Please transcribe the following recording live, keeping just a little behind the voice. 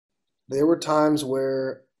there were times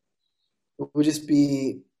where it would just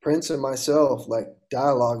be Prince and myself like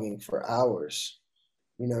dialoguing for hours,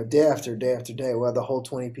 day after day after day, while the whole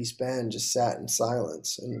 20-piece band just sat in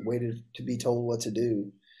silence and waited to be told what to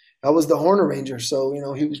do. I was the horn arranger, so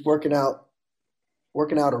he was working out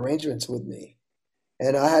arrangements with me,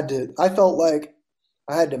 and I felt like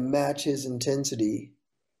I had to match his intensity,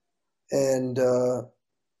 and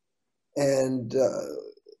and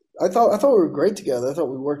I thought we were great together. I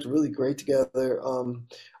thought we worked really great together.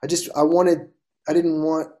 I didn't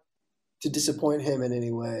want to disappoint him in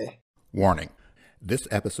any way. Warning. This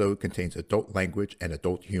episode contains adult language and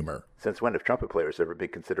adult humor. Since when have trumpet players ever been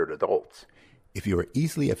considered adults? If you are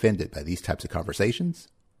easily offended by these types of conversations,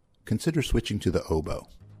 consider switching to the oboe.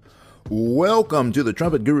 Welcome to the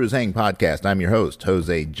Trumpet Gurus Hang podcast. I'm your host,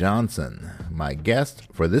 Jose Johnson. My guest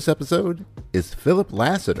for this episode is Philip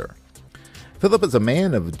Lassiter. Philip is a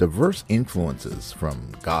man of diverse influences,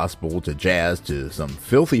 from gospel to jazz to some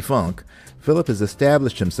filthy funk. Philip has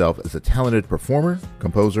established himself as a talented performer,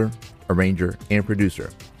 composer, arranger, and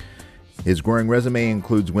producer. His growing resume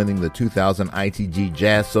includes winning the 2000 ITG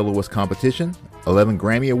Jazz Soloist Competition, 11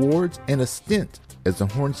 Grammy Awards, and a stint as the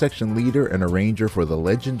horn section leader and arranger for the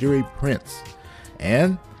legendary Prince.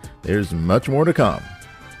 And there's much more to come.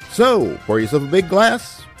 So, pour yourself a big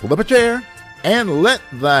glass, pull up a chair, and let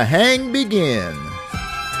the hang begin.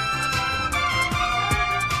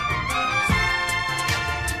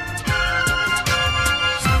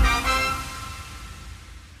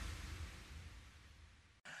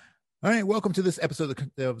 All right, welcome to this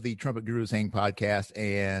episode of the Trumpet Gurus Hang podcast,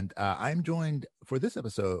 and I'm joined for this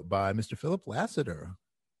episode by Mr. Philip Lassiter.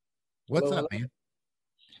 What's Hello, up, hello. man?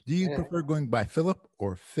 Do you Yeah. prefer going by Philip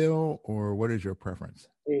or Phil, or what is your preference?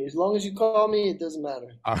 Hey, as long as you call me, it doesn't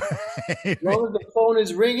matter. All As right. long as the phone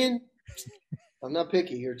is ringing, I'm not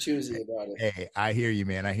picky or choosy about it. Hey, I hear you,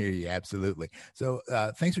 man. I hear you. Absolutely. So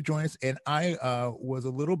thanks for joining us. And I was a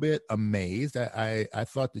little bit amazed. I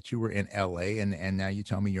thought that you were in LA, and now you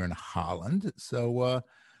tell me you're in Holland. So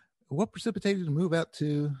what precipitated the move out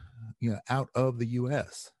to, out of the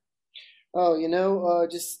U.S.? Oh,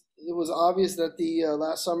 just it was obvious that the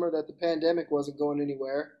last summer that the pandemic wasn't going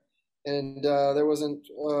anywhere, and there wasn't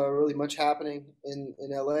really much happening in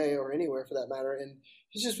LA or anywhere for that matter. And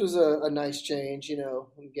it just was a nice change,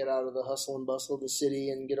 get out of the hustle and bustle of the city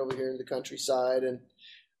and get over here to the countryside, and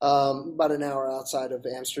about an hour outside of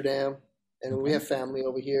Amsterdam. And we Okay. have family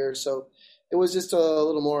over here, so it was just a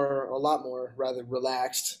lot more rather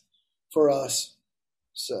relaxed for us.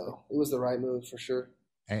 So it was the right move for sure.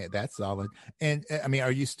 Hey, that's solid. And I mean,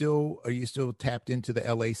 are you still tapped into the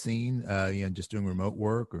LA scene? Just doing remote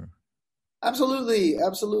work, or? Absolutely,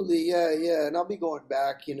 absolutely, yeah, yeah. And I'll be going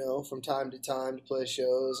back, from time to time to play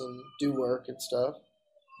shows and do work and stuff.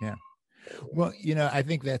 Yeah. Well, I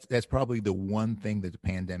think that's probably the one thing that the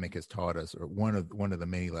pandemic has taught us, or one of the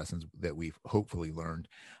many lessons that we've hopefully learned,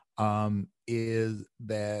 is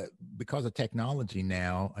that because of technology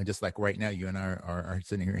now, and just like right now, you and I are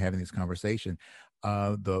sitting here having this conversation,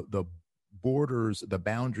 the borders, the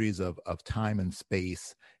boundaries of time and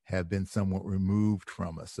space have been somewhat removed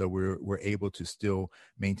from us. So we're able to still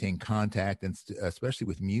maintain contact, and especially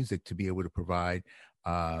with music, to be able to provide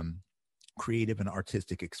creative and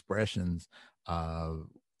artistic expressions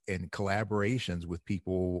and collaborations with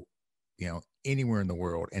people, anywhere in the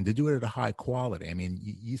world, and to do it at a high quality. I mean,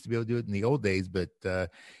 you used to be able to do it in the old days, but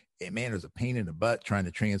man, it was a pain in the butt trying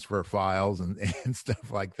to transfer files and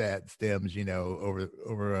stuff like that, stems,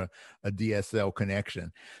 over a DSL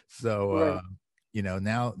connection. So, Right.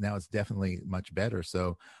 now it's definitely much better.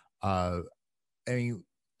 So, I mean,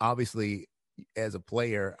 obviously, as a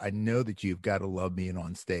player, I know that you've got to love being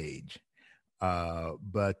on stage.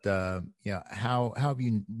 But how have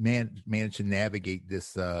you managed to navigate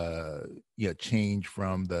this change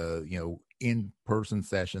from the in-person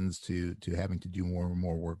sessions to having to do more and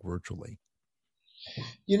more work virtually?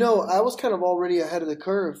 I was kind of already ahead of the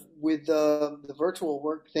curve with the virtual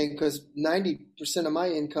work thing because 90% of my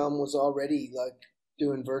income was already like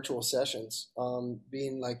doing virtual sessions,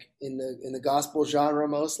 being like in the gospel genre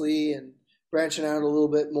mostly, and branching out a little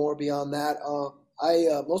bit more beyond that.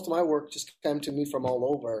 I most of my work just came to me from all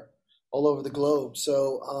over the globe.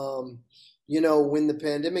 So, when the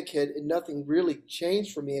pandemic hit, nothing really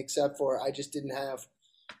changed for me except for I just didn't have,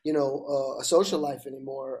 a social life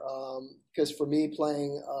anymore. Because for me,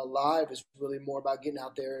 playing live is really more about getting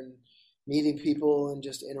out there and meeting people and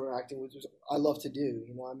just interacting with. I love to do.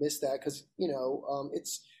 I miss that because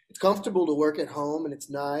it's comfortable to work at home and it's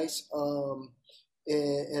nice,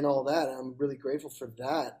 and all that. I'm really grateful for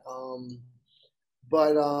that.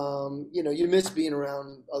 But you miss being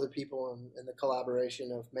around other people and the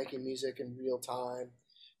collaboration of making music in real time.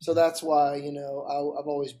 So that's why I've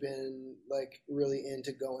always been like really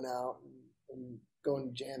into going out and going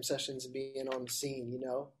to jam sessions and being on the scene.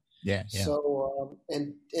 Yeah, yeah. So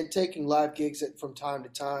and taking live gigs from time to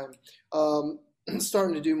time.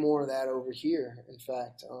 Starting to do more of that over here, in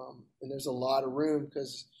fact. And there's a lot of room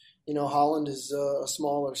because Holland is a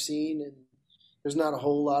smaller scene and there's not a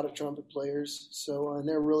whole lot of trumpet players. So and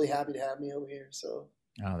they're really happy to have me over here. So.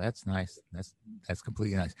 Oh, that's nice. That's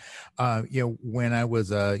completely nice. When I was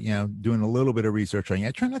doing a little bit of research on you,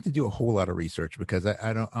 I try not to do a whole lot of research because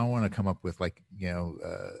I want to come up with like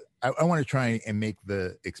I want to try and make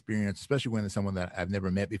the experience, especially when it's someone that I've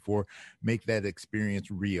never met before, make that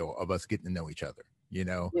experience real of us getting to know each other.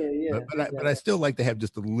 Yeah, but I still like to have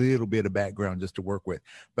just a little bit of background just to work with.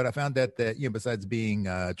 But I found that besides being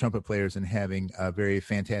trumpet players and having very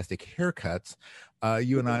fantastic haircuts,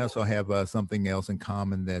 you and I also have something else in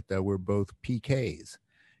common, that we're both PKs.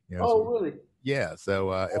 Really? Yeah.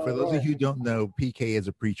 So for those of you who don't know, PK is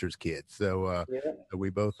a preacher's kid. So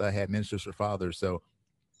we both had ministers for fathers. So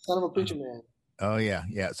son of a preacher man. Oh yeah,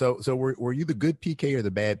 yeah. So were you the good PK or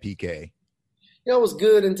the bad PK? I was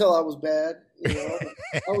good until I was bad.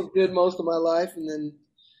 I was good most of my life, and then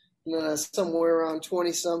somewhere around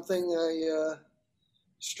 20 something, I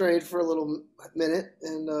strayed for a little minute.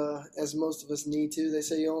 And as most of us need to, they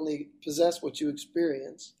say you only possess what you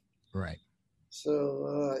experience. Right.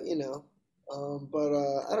 So but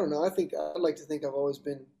I don't know. I'd like to think I've always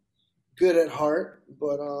been good at heart,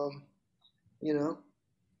 but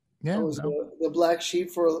yeah, I was the black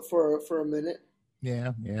sheep for a minute.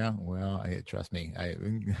 Yeah. Well, trust me.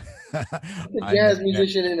 I'm a jazz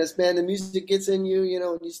musician in us, man. The music gets in you,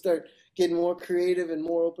 and you start getting more creative and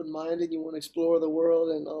more open-minded. You want to explore the world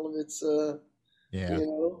and all of its, yeah.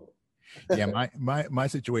 Yeah, my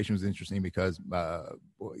situation was interesting because when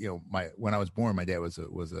I was born, my dad was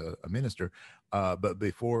a minister, but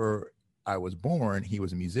before I was born, he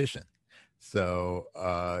was a musician. So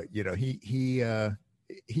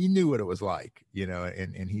he knew what it was like,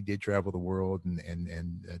 and he did travel the world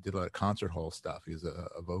and did a lot of concert hall stuff. He was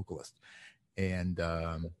a vocalist. And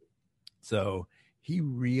so he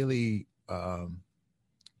really,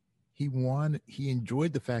 he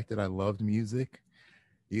enjoyed the fact that I loved music.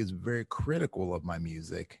 He was very critical of my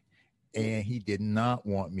music, and he did not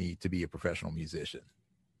want me to be a professional musician,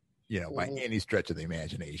 by any stretch of the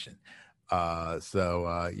imagination.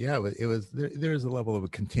 It was there's a level of a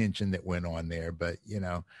contention that went on there, but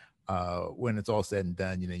when it's all said and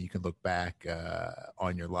done, you can look back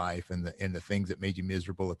on your life and the things that made you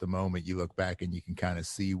miserable at the moment. You look back and you can kind of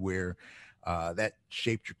see where that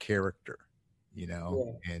shaped your character,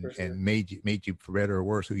 and made you for better or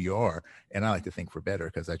worse who you are. And I like to think for better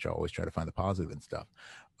because I always try to find the positive and stuff.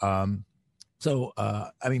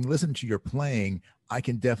 Listen to your playing, I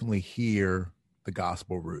can definitely hear the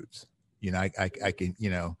gospel roots. I can,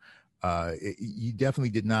 you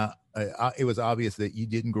definitely did not, it was obvious that you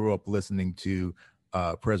didn't grow up listening to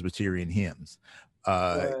Presbyterian hymns.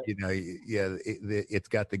 Right. It's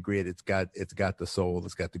got the grit, it's got the soul,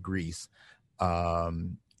 it's got the grease.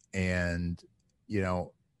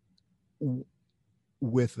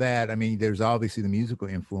 With that, there's obviously the musical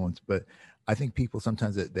influence, but I think people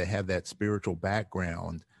sometimes that have that spiritual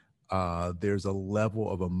background, there's a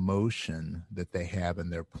level of emotion that they have in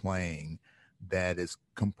their playing that is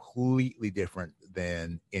completely different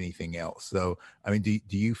than anything else. So, do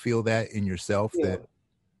you feel that in yourself? Yeah.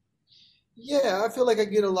 Yeah, I feel like I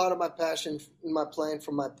get a lot of my passion in my playing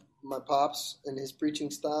from my pops and his preaching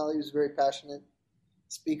style. He was a very passionate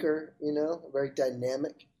speaker, very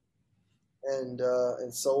dynamic and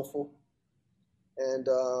soulful. And,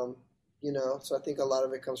 so I think a lot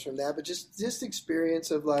of it comes from that, but just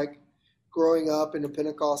experience of like growing up in a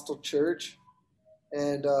Pentecostal church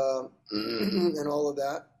and and all of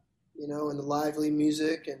that, and the lively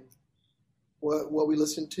music and what we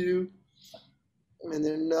listened to. And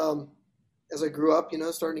then as I grew up,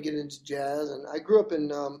 starting to get into jazz, and I grew up in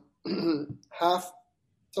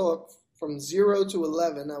from 0 to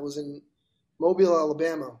 11, I was in Mobile,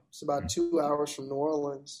 Alabama. It's about 2 hours from New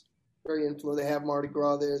Orleans. Very influenced. They have Mardi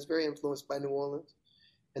Gras there. It's very influenced by New Orleans.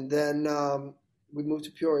 And then we moved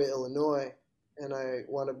to Peoria, Illinois, and I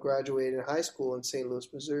wound up graduating high school in St. Louis,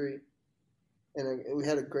 Missouri. And we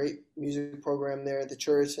had a great music program there at the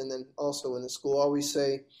church, and then also in the school. I always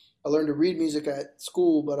say I learned to read music at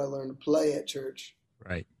school, but I learned to play at church.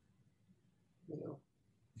 Right.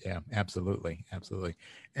 Yeah, absolutely.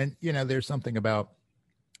 And, there's something about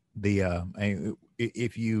the,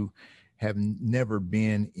 if you have never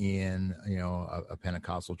been in, a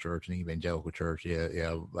Pentecostal church, an evangelical church,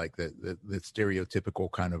 like the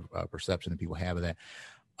stereotypical kind of perception that people have of that.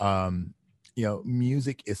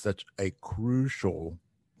 Music is such a crucial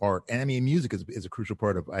part. And I mean, music is a crucial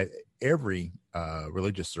part of every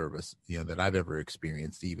religious service, that I've ever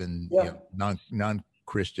experienced, even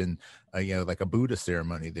non-Christian, like a Buddha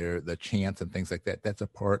ceremony, the chants and things like that. That's a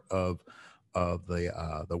part of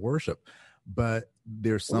the worship. But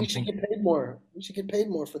there's something. We should get paid more. We should get paid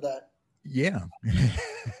more for that. Yeah.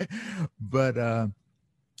 But,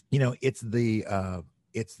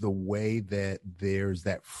 it's the way that there's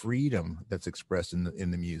that freedom that's expressed in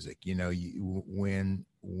the music. When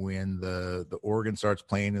the organ starts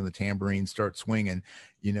playing and the tambourine starts swinging,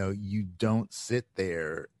 you don't sit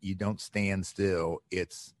there, you don't stand still.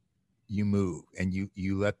 You move, and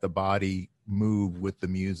you let the body move with the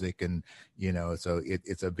music, and so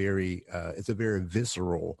it's a very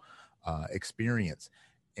visceral experience.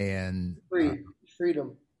 And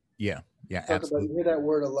freedom. Yeah, absolutely. You hear that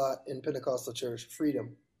word a lot in Pentecostal church,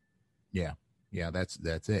 freedom. Yeah, that's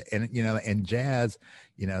it. And and jazz,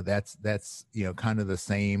 that's kind of the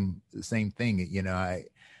same thing. I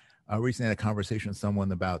recently had a conversation with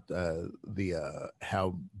someone about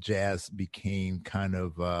how jazz became kind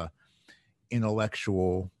of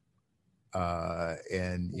intellectual,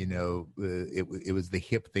 and it was the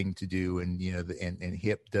hip thing to do, and and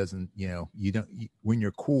hip doesn't, when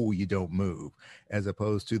you're cool you don't move, as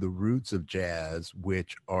opposed to the roots of jazz,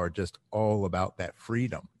 which are just all about that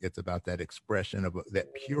freedom. It's about that expression of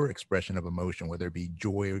that pure expression of emotion, whether it be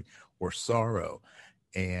joy or sorrow.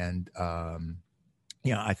 And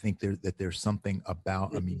I think there's something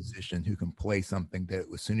about a musician who can play something that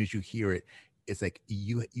as soon as you hear it, it's like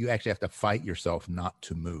you actually have to fight yourself not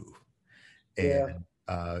to move. And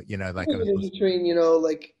like between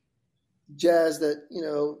like jazz that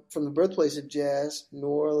from the birthplace of jazz, New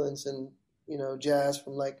Orleans, and jazz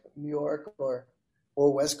from like New York or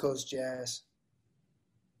West Coast jazz.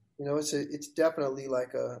 It's definitely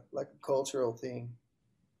like a cultural thing.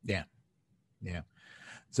 Yeah.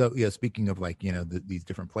 So speaking of like these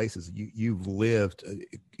different places, you've lived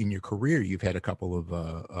in your career. You've had a couple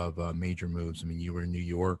of major moves. I mean, you were in New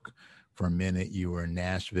York for a minute, you were in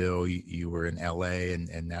Nashville, you were in LA,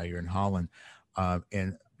 and now you're in Holland.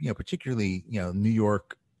 And particularly New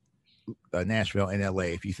York, Nashville, and LA.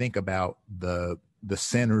 If you think about the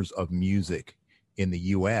centers of music in the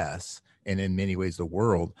U.S. and in many ways the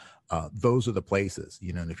world, those are the places.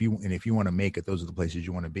 And if you want to make it, those are the places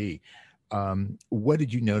you want to be. What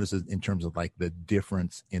did you notice in terms of like the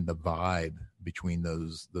difference in the vibe between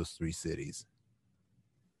those three cities?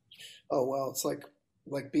 Oh, well, it's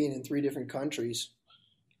like being in three different countries.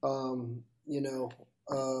 I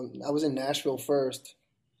was in Nashville first.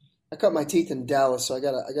 I cut my teeth in Dallas, so I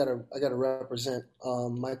gotta represent.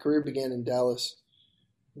 My career began in Dallas.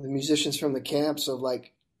 The musicians from the camps of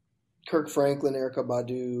like Kirk Franklin, Erykah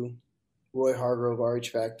Badu, Roy Hargrove, RH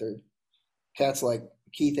Factor, cats like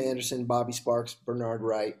Keith Anderson, Bobby Sparks, Bernard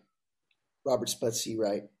Wright, Robert Spud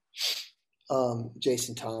Seawright,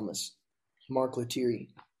 Jason Thomas, Mark Lettieri,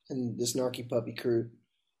 and this Narky Puppy crew.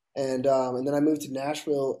 And then I moved to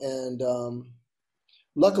Nashville, and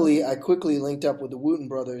luckily I quickly linked up with the Wooten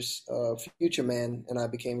brothers, Future Man, and I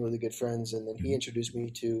became really good friends. And then he introduced me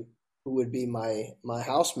to who would be my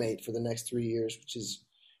housemate for the next 3 years, which is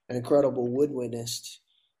an incredible woodwindist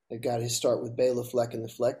that got his start with Bela Fleck and the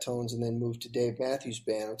Flecktones, and then moved to Dave Matthews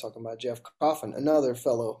Band. I'm talking about Jeff Coffin, another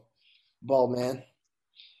fellow ball man.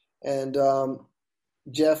 And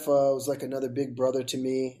Jeff was like another big brother to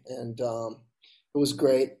me, and it was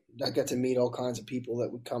great. I got to meet all kinds of people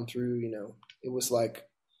that would come through. It was like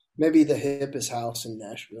maybe the hippest house in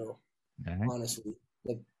Nashville, honestly.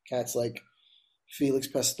 Like cats like Felix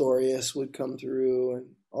Pastorius would come through, and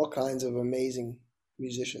all kinds of amazing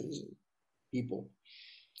musicians and people.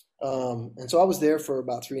 And so I was there for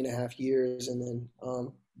about 3.5 years, and then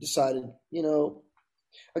decided,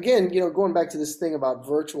 again, going back to this thing about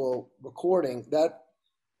virtual recording, that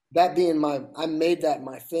being I made that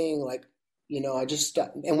my thing. Like, I just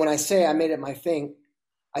stopped. And when I say I made it my thing,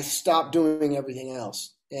 I stopped doing everything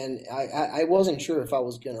else. And I wasn't sure if I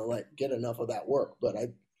was going to get enough of that work, but I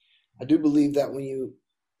do believe that when you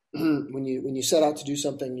when you set out to do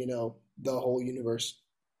something, the whole universe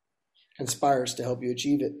conspires to help you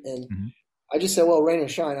achieve it. And I just said, well, rain or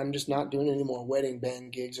shine, I'm just not doing any more wedding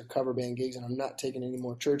band gigs or cover band gigs, and I'm not taking any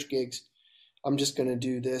more church gigs. I'm just going to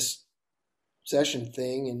do this session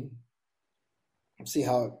thing and see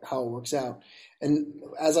how it works out. And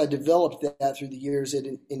as I developed that through the years, it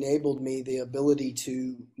enabled me the ability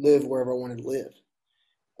to live wherever I wanted to live.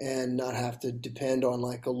 and not have to depend on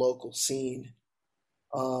like a local scene.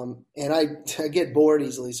 And I get bored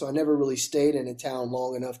easily, so I never really stayed in a town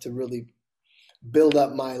long enough to really build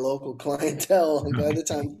up my local clientele. And by the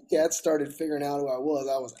time cats started figuring out who I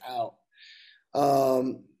was out.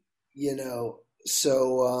 You know,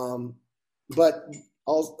 so, but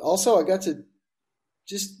also I got to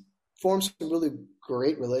just form some really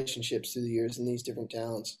great relationships through the years in these different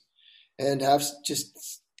towns and have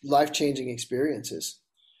just life-changing experiences,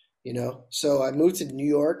 you know. So I moved to New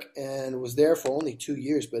York and was there for only 2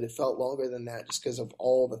 years, but it felt longer than that just because of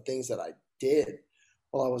all the things that I did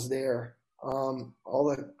while I was there. All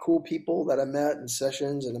the cool people that I met in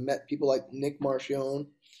sessions, and I met people like Nick Marchione.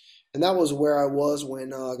 And that was where I was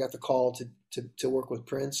when I got the call to work with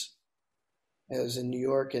Prince. I was in New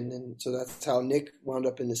York, and then so that's how Nick wound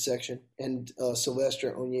up in the section, and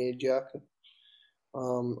Sylvester Onyejiak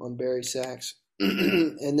on Barry sax.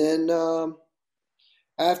 And then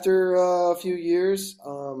after a few years,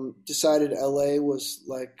 decided LA was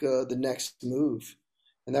like the next move,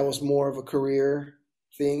 and that was more of a career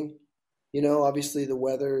thing. You know, obviously the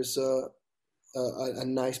weather is a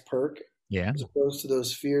nice perk, Yeah. as opposed to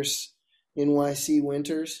those fierce NYC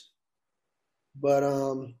winters. But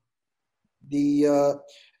the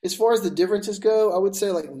as far as the differences go, I would say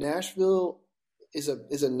like Nashville is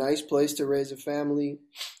a nice place to raise a family.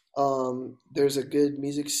 There's a good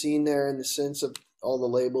music scene there in the sense of all the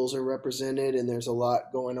labels are represented, and there's a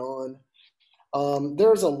lot going on.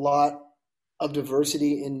 There's a lot of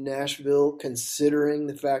diversity in Nashville, considering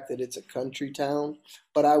the fact that it's a country town,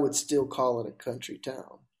 but I would still call it a country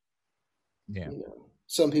town. Yeah. You know,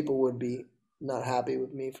 some people would be not happy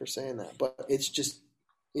with me for saying that, but it's just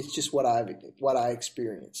what I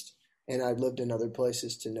experienced, and I've lived in other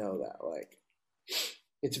places to know that like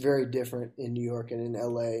it's very different in New York and in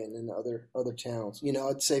LA and in other towns. You know,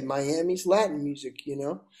 I'd say Miami's Latin music, you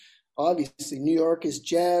know. Obviously New York is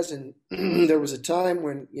jazz, and there was a time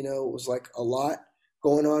when, you know, it was like a lot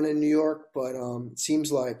going on in New York, but it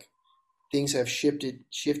seems like things have shifted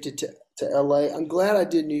to LA. I'm glad I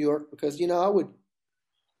did New York because, you know,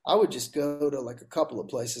 I would just go to like a couple of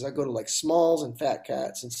places. I go to like Smalls and Fat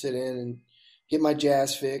Cats and sit in and get my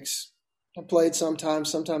jazz fix. I played sometimes.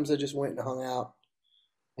 Sometimes I just went and hung out,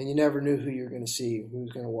 and you never knew who you were going to see, who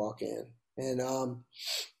was going to walk in.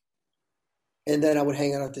 And then I would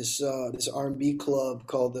hang out at this R&B club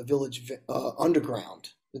called the Village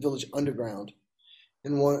Underground, the Village Underground.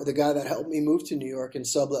 And the guy that helped me move to New York and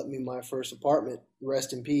sublet me my first apartment,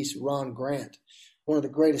 rest in peace, Ron Grant, one of the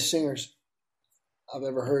greatest singers I've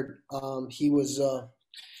ever heard. He was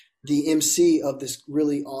the MC of this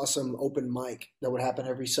really awesome open mic that would happen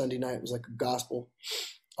every Sunday night. It was like a gospel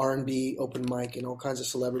R&B open mic, and all kinds of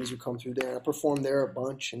celebrities would come through there. And I performed there a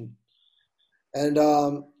bunch, and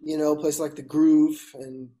you know, a place like the Groove,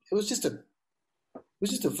 and it was just a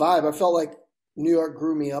vibe. I felt like New York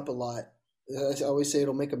grew me up a lot. I always say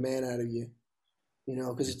it'll make a man out of you, you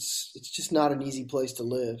know, because it's just not an easy place to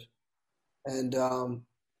live. And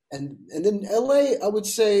then LA, I would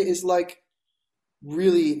say, is like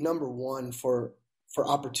really number one for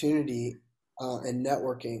opportunity and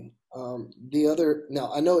networking.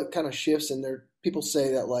 Now I know it kind of shifts, and people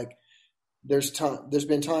say that like there's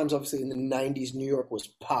been times, obviously in the 90s, New York was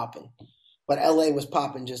popping, but LA was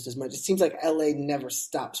popping just as much. It seems like LA never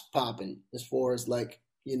stops popping as far as like,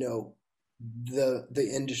 you know, the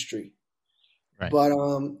industry. Right. But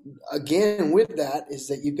again, with that is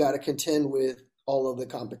that you've got to contend with all of the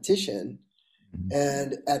competition. Mm-hmm.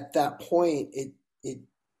 And at that point, it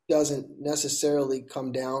doesn't necessarily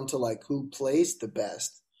come down to like who plays the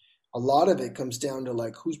best. A lot of it comes down to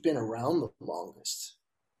like who's been around the longest,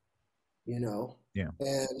 you know? Yeah.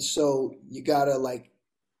 And so you gotta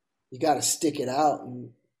stick it out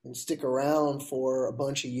and stick around for a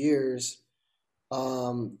bunch of years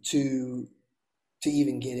to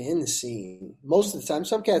even get in the scene. Most of the time,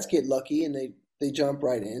 some cats get lucky and they jump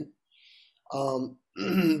right in.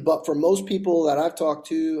 But for most people that I've talked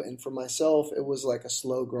to, and for myself, it was like a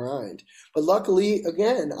slow grind. But luckily,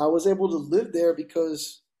 again, I was able to live there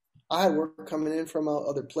because I had work coming in from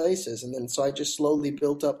other places. And then so I just slowly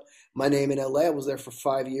built up my name in LA. I was there for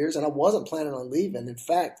 5 years, and I wasn't planning on leaving. In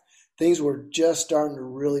fact, things were just starting to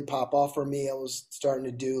really pop off for me. I was starting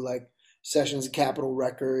to do like sessions at Capitol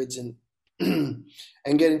Records and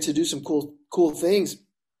getting to do some cool things.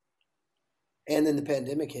 And then the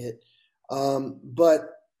pandemic hit. But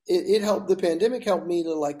it helped. The pandemic helped me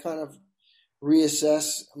to like kind of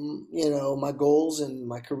reassess, you know, my goals and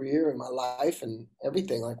my career and my life and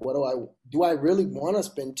everything. Like, do I really want to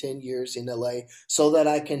spend 10 years in LA so that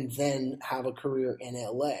I can then have a career in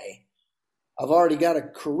LA? I've already got a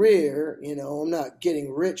career, I'm not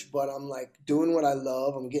getting rich, but I'm like doing what I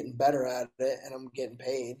love. I'm getting better at it and I'm getting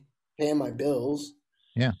paid, paying my bills.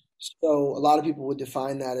 Yeah. So a lot of people would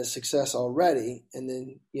define that as success already. And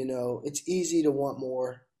then, it's easy to want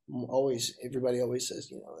more. Always, everybody always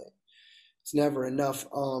says, it's never enough.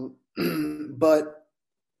 But,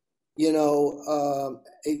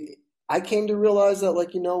 I came to realize that,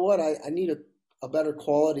 like, I need a better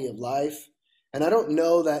quality of life. And I don't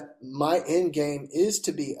know that my end game is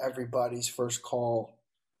to be everybody's first call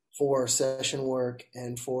for session work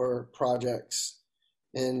and for projects.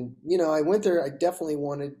 And, I went there, I definitely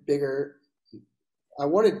wanted bigger. I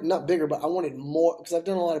wanted not bigger, but I wanted more because I've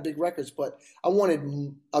done a lot of big records, but I wanted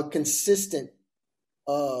a consistent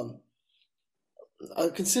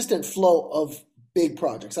flow of big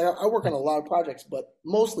projects. I work on a lot of projects, but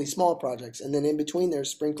mostly small projects. And then in between there's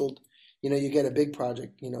sprinkled, you get a big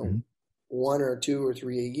project, Mm-hmm. 1 or 2 or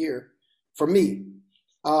 3 a year for me.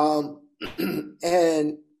 And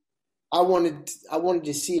I wanted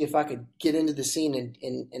to see if I could get into the scene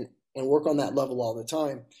and work on that level all the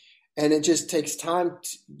time. And it just takes time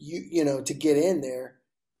to get in there,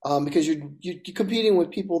 because you're competing with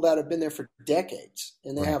people that have been there for decades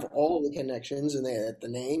and they have all the connections and they have the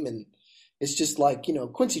name. And it's just like,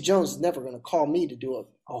 Quincy Jones is never going to call me to do a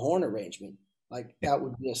horn arrangement. Like that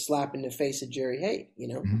would be a slap in the face of Jerry Hay,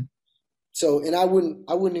 Mm-hmm. So, and I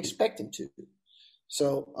wouldn't expect him to.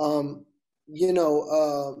 So,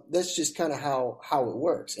 that's just kind of how it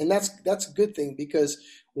works. And that's a good thing because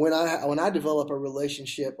when I develop a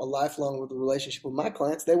lifelong relationship with my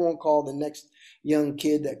clients, they won't call the next young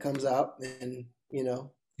kid that comes out and,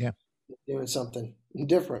 doing something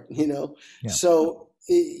different, Yeah. So,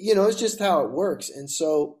 it's just how it works. And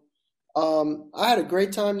so, I had a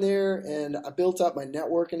great time there and I built up my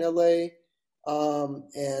network in LA.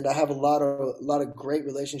 And I have a lot of great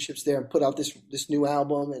relationships there and put out this new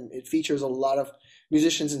album and it features a lot of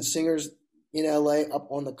musicians and singers in LA up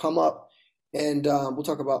on the come up. And, we'll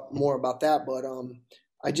talk more about that. But,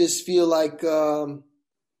 I just feel like,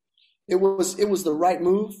 it was the right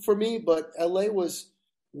move for me, but LA was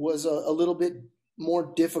a little bit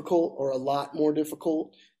more difficult or a lot more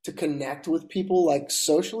difficult to connect with people like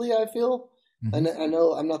socially, I feel. Mm-hmm. And I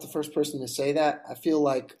know I'm not the first person to say that. I feel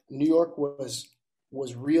like New York was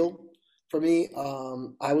real for me.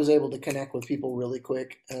 I was able to connect with people really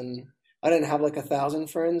quick, and I didn't have like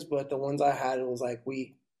 1,000 friends, but the ones I had, it was like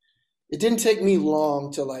it didn't take me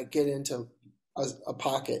long to like get into a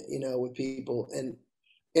pocket, with people. And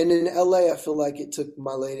in LA, I feel like it took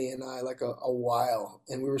my lady and I like a while,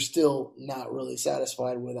 and we were still not really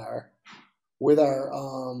satisfied with our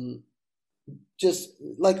just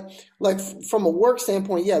like from a work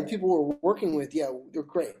standpoint, the people we're working with, they're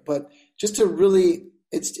great. But just to really,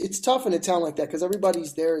 it's tough in a town like that because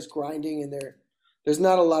everybody's there is grinding and there's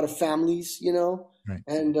not a lot of families, Right.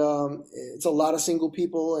 And it's a lot of single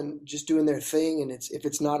people and just doing their thing. And if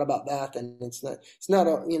it's not about that, then it's not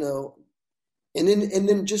and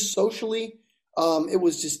then just socially, it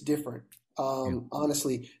was just different.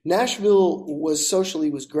 Honestly, Nashville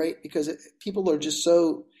was great because people are just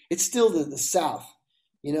so. It's still the South,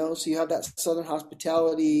 so you have that Southern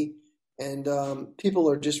hospitality and people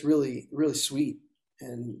are just really, really sweet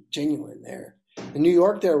and genuine there. In New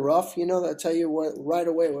York, they're rough, they'll tell you right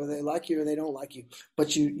away whether they like you or they don't like you,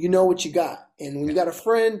 but you know what you got. And when you got a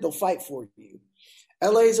friend, they'll fight for you.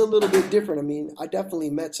 LA is a little bit different. I mean, I definitely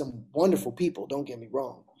met some wonderful people, don't get me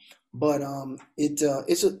wrong, but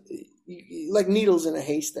it's like needles in a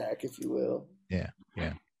haystack, if you will. Yeah.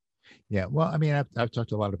 Yeah. Yeah. Well, I mean, I've talked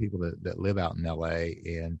to a lot of people that live out in LA,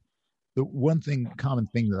 and the common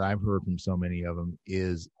thing that I've heard from so many of them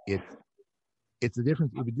is it's the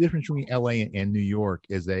difference. The difference between LA and New York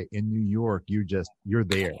is that in New York, you're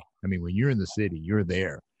there. I mean, when you're in the city, you're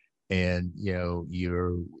there, and you're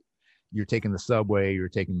taking the subway, you're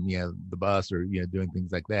taking the bus, or doing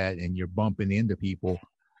things like that, and you're bumping into people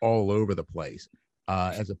all over the place.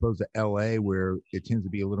 As opposed to LA, where it tends to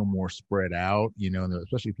be a little more spread out, and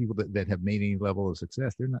especially people that have made any level of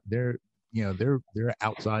success, they're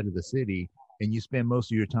outside of the city, and you spend most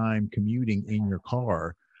of your time commuting in your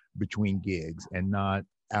car between gigs and not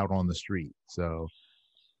out on the street. So,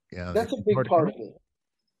 that's a big part of it.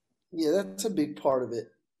 Yeah, that's a big part of it.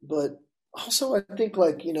 But also, I think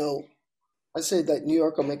I say that New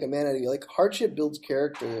York will make a man out of you. Like hardship builds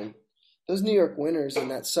character, and those New York winters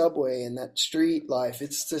and that subway and that street life,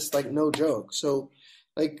 it's just like no joke. So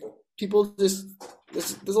like people there's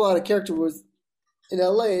a lot of character with in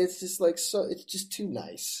LA. It's just like, so it's just too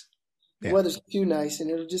nice. The Yeah. weather's too nice,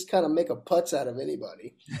 and it'll just kind of make a putz out of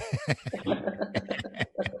anybody.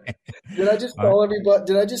 Did I just All right. call everybody?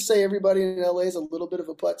 Did I just say everybody in LA is a little bit of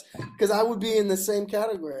a putz? Because I would be in the same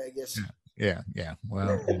category, I guess. Yeah. Yeah.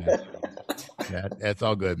 Well, yeah, that's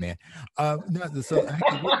all good, man. No, so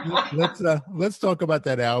actually, let's talk about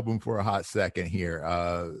that album for a hot second here.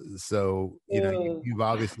 So you've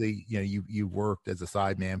obviously you've worked as a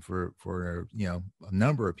sideman for a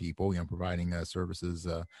number of people, providing services.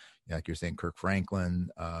 Like you're saying, Kirk Franklin,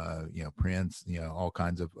 Prince, all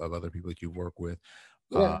kinds of other people that you work with.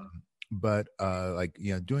 Yeah. But like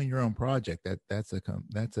doing your own project, that's a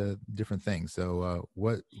different thing. So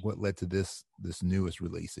what led to this newest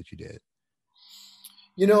release that you did?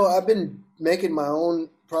 I've been making my own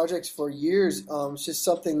projects for years. It's just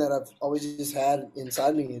something that I've always just had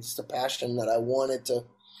inside me. It's just a passion that I wanted to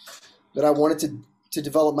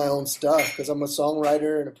develop my own stuff because I'm a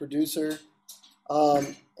songwriter and a producer.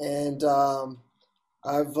 And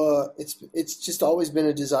I've it's just always been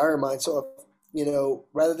a desire of mine. So,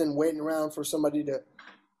 rather than waiting around for somebody to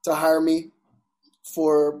hire me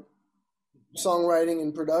for songwriting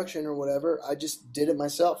and production or whatever, I just did it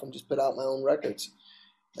myself and just put out my own records.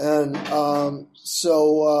 And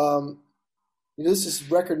this is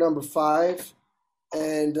record number 5,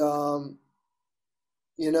 and I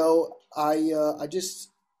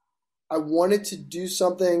wanted to do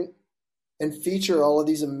something and feature all of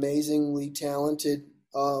these amazingly talented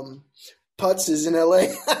putzes in LA.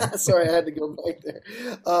 Sorry, I had to go back there.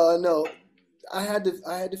 No, I had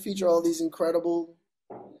to feature all these incredibly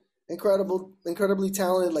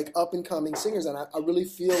talented, like up and coming singers, and I really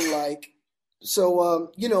feel like.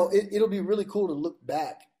 So, it'll be really cool to look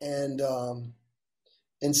back and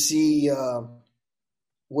see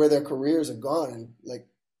where their careers have gone. And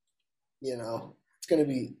it's going to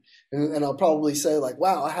be, and I'll probably say like,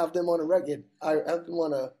 wow, I have them on a record. I have them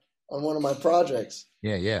on one of my projects.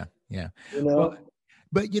 Yeah. Well,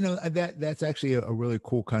 but that's actually a really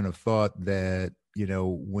cool kind of thought that,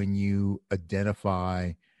 when you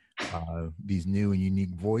identify these new and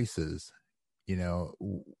unique voices,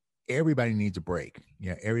 everybody needs a break.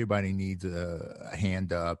 Everybody needs a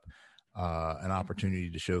hand up, an opportunity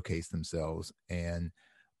to showcase themselves. And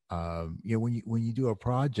when you do a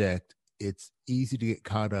project, it's easy to get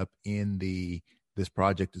caught up in this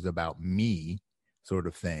project is about me sort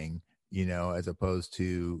of thing, as opposed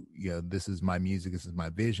to this is my music, this is my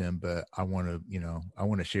vision, but I want to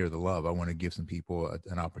share the love. I want to give some people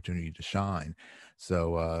an opportunity to shine.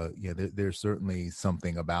 So there's certainly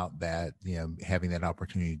something about that, having that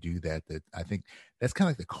opportunity to do that I think that's kind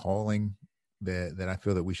of like the calling that I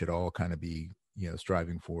feel that we should all kind of be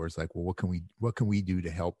striving for. Is like, well, what can we do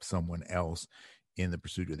to help someone else in the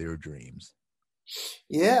pursuit of their dreams?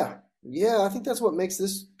 Yeah, I think that's what makes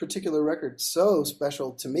this particular record so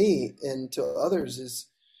special to me and to others is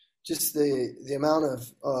just the amount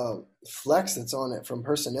of flex that's on it from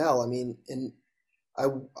personnel. I mean, and I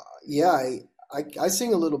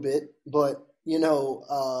sing a little bit, but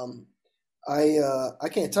I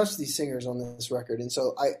can't touch these singers on this record, and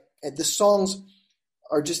so the songs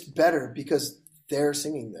are just better because they're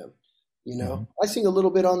singing them. Mm-hmm. I sing a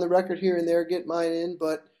little bit on the record here and there, get mine in,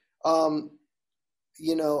 but I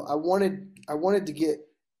wanted to get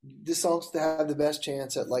the songs to have the best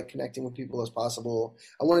chance at like connecting with people as possible.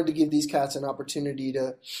 I wanted to give these cats an opportunity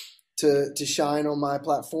to shine on my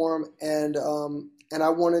platform, and I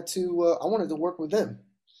wanted to work with them,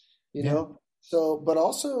 So, but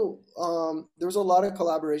also there was a lot of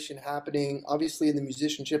collaboration happening. Obviously, in the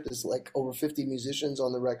musicianship, there's like over 50 musicians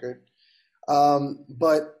on the record,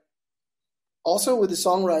 but also with the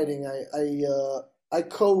songwriting, I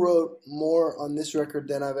co-wrote more on this record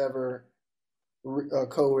than I've ever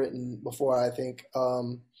co-written before, I think,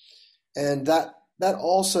 and that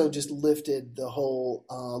also just lifted the whole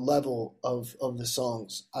level of the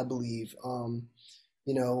songs, I believe. One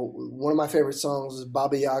of my favorite songs is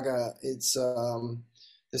Baba Yaga. It's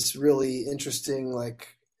this really interesting,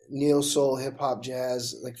 like neo soul, hip hop,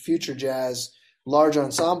 jazz, like future jazz, large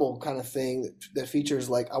ensemble kind of thing that features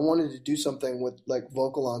like I wanted to do something with like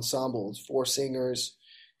vocal ensembles, 4 singers,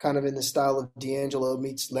 kind of in the style of D'Angelo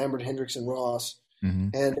meets Lambert, Hendricks, and Ross.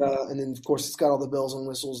 Mm-hmm. And then of course it's got all the bells and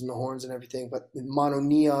whistles and the horns and everything, but mono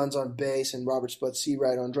neons on bass and Robert Spud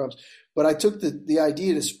Seawright on drums. But I took the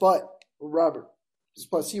idea to Robert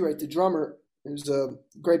Spud Seawright, the drummer, who's a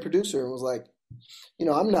great producer, and was like,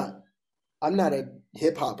 I'm not a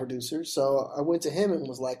hip hop producer, so I went to him and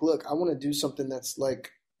was like, look, I want to do something that's like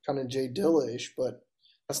kind of Jay Dilla-ish, but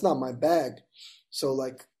that's not my bag. So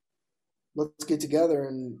like, let's get together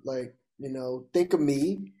and like, think of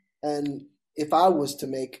me and if I was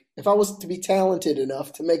to be talented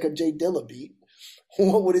enough to make a Jay Dilla beat,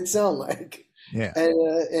 what would it sound like? Yeah.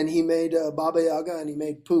 And he made Baba Yaga, and he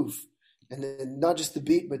made Poof, and then not just the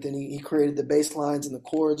beat, but then he created the bass lines and the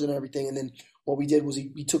chords and everything. And then what we did was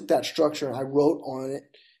he took that structure, and I wrote on it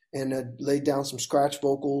and laid down some scratch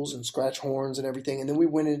vocals and scratch horns and everything. And then we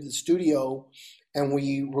went into the studio and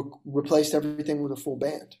we replaced everything with a full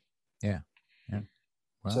band. Yeah. Yeah.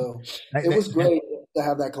 Wow. So it was great to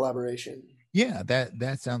have that collaboration. Yeah,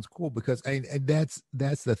 that sounds cool, because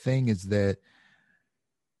that's the thing, is that,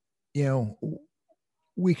 you know,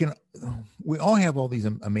 we all have all these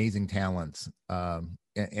amazing talents. And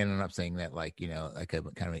I'm not saying that like, you know, like a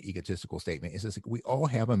kind of an egotistical statement. It's just like, we all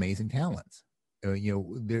have amazing talents.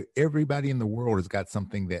 You know, everybody in the world has got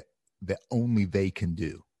something that only they can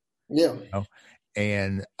do. Yeah. You know?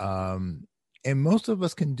 And most of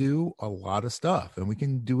us can do a lot of stuff, and we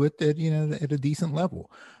can do it at, you know, at a decent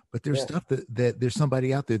level. But there's stuff that there's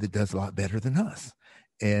somebody out there that does a lot better than us.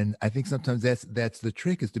 And I think sometimes that's the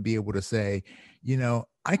trick, is to be able to say, you know,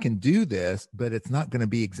 I can do this, but it's not going to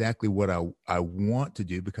be exactly what I want to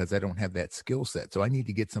do, because I don't have that skill set. So I need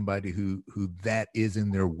to get somebody who that is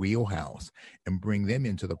in their wheelhouse and bring them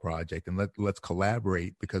into the project, and let's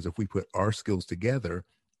collaborate, because if we put our skills together,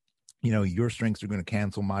 you know, your strengths are going to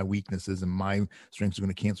cancel my weaknesses, and my strengths are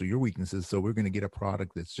going to cancel your weaknesses. So we're going to get a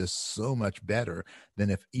product that's just so much better than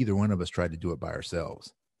if either one of us tried to do it by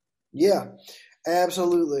ourselves. Yeah,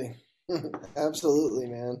 absolutely. Absolutely,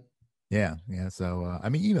 man. Yeah. Yeah. So, I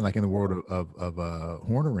mean, even like in the world of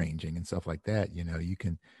horn arranging and stuff like that, you know, you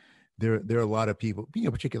can, there are a lot of people, you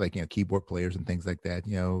know, particularly like, you know, keyboard players and things like that,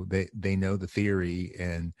 you know, they know the theory,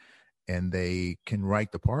 and they can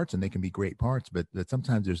write the parts, and they can be great parts, but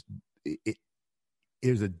sometimes there's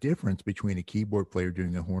a difference between a keyboard player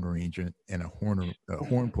doing a horn arrangement and a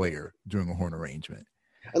horn player doing a horn arrangement.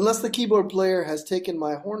 Unless the keyboard player has taken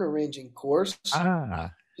my horn arranging course. Just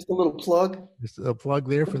a little plug. Just a plug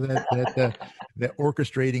there for that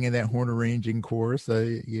orchestrating and that horn arranging course.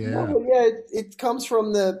 Yeah. No, yeah, it comes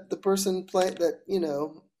from the person that, you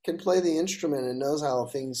know, can play the instrument and knows how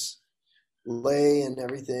things lay and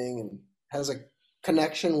everything, and has a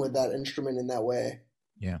connection with that instrument in that way.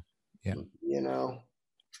 Yeah. Yeah. You know.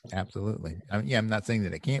 Absolutely. I mean, yeah, I'm not saying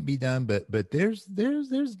that it can't be done, but there's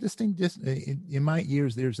distinct, in my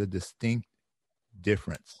ears, there's a distinct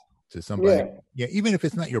difference to somebody. Yeah. Even if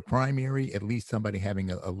it's not your primary, at least somebody having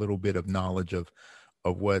a little bit of knowledge of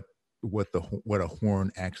what a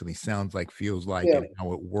horn actually sounds like, feels like, and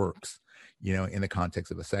how it works, you know, in the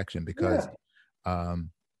context of a section, because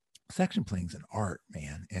section playing is an art,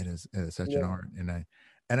 man. It is such an art.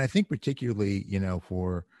 And I think particularly, you know,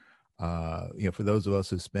 for those of us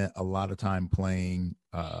who spent a lot of time playing,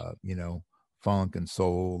 you know, funk and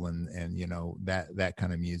soul and, you know, that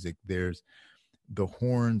kind of music, the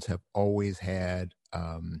horns have always had,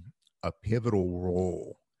 a pivotal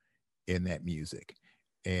role in that music.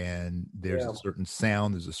 And there's a certain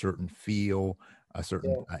sound, there's a certain feel, a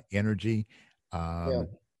certain energy.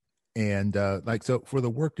 And like, so for the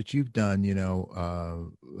work that you've done, you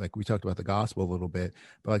know, like we talked about the gospel a little bit,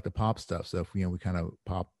 but like the pop stuff. So, you know, we kind of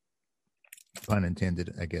pop, pun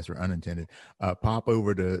intended, I guess, or unintended, pop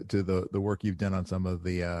over to the work you've done on some of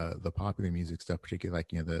the popular music stuff, particularly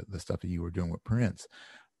like, you know, the stuff that you were doing with Prince.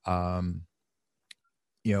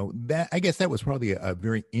 You know, that, I guess that was probably a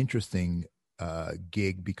very interesting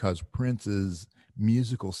gig, because Prince's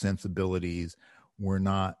musical sensibilities were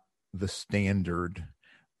not the standard.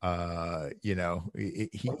 You know,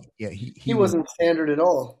 he wasn't standard at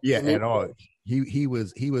all. Yeah, at all. He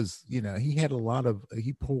was, you know,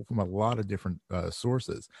 he pulled from a lot of different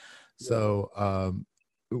sources. So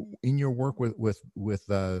in your work with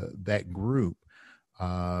that group,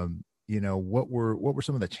 you know, what were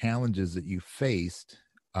some of the challenges that you faced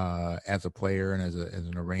as a player and as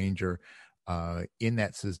an arranger in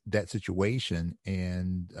that situation,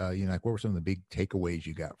 and you know, like, what were some of the big takeaways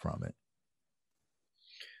you got from it?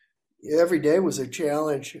 Every day was a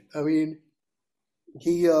challenge. I mean,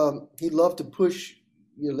 he loved to push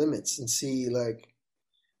your limits and see, like,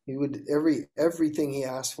 he would everything he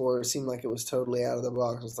asked for seemed like it was totally out of the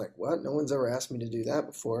box. I was like, what? No one's ever asked me to do that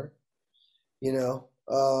before. You know,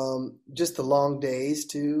 just the long days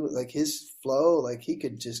too, like his flow, like he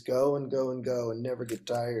could just go and go and go and never get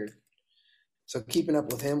tired. So keeping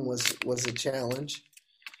up with him was a challenge.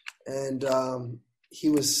 And he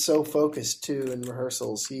was so focused too in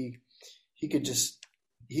rehearsals. He could just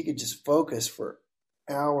focus for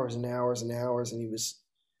hours and hours and hours, and he was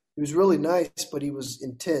really nice, but he was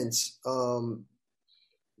intense.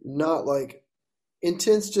 Not like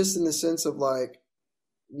intense just in the sense of, like,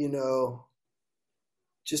 you know,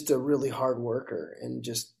 just a really hard worker, and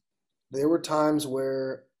just there were times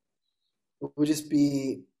where it would just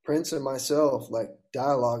be Prince and myself like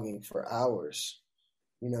dialoguing for hours,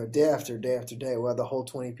 day after day after day, while the whole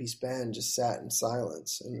 20-piece band just sat in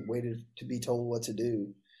silence and waited to be told what to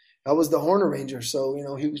do. I was the horn arranger, so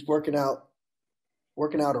he was working out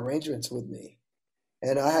arrangements with me,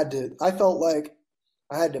 and I felt like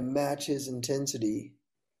I had to match his intensity,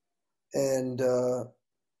 and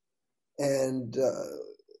and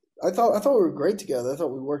I thought we were great together. I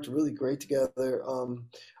thought we worked really great together.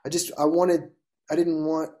 I didn't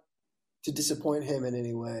want to disappoint him in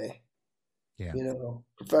any way, Yeah.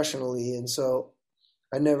 Professionally. And so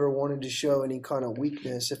I never wanted to show any kind of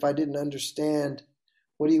weakness. If I didn't understand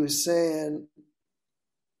what he was saying,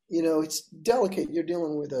 it's delicate. You're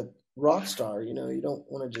dealing with a rock star, you don't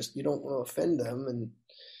want to offend them. And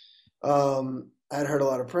I'd heard a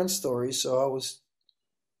lot of Prince stories, so I was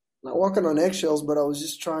not walking on eggshells, but I was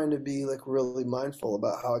just trying to be like really mindful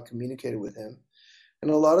about how I communicated with him.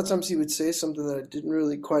 And a lot of times he would say something that I didn't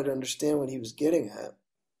really quite understand what he was getting at.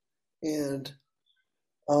 And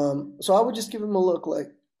so I would just give him a look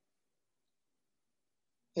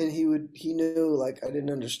and he knew like I didn't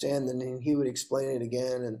understand, and he would explain it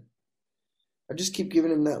again. And I just keep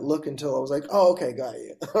giving him that look until I was like, oh, okay, got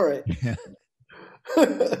you. All right. Yeah.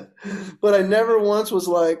 But I never once was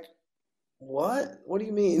like, what do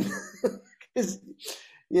you mean? Because,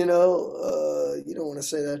 you don't want to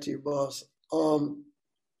say that to your boss.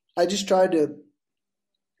 I just tried to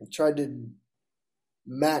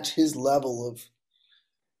match his level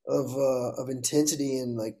of intensity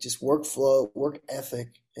and like just workflow, work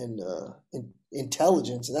ethic, and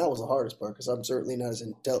intelligence, and that was the hardest part because I'm certainly not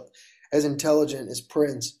as intelligent as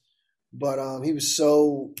Prince, but he was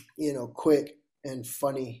so quick and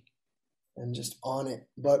funny and just on it.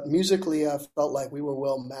 But musically, I felt like we were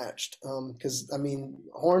well matched because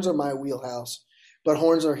horns are my wheelhouse, but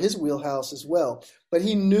horns are his wheelhouse as well. But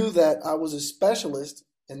he knew that I was a specialist,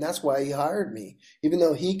 and that's why he hired me. Even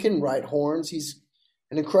though he can write horns, he's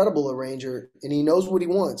an incredible arranger, and he knows what he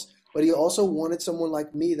wants. But he also wanted someone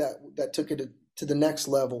like me that took it to the next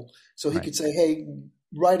level, so he could say, "Hey,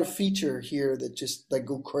 write a feature here that just like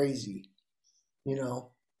go crazy,"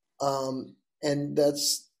 And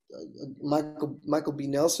that's Michael B.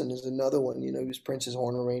 Nelson is another one. He was Prince's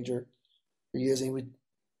horn arranger for years, and he would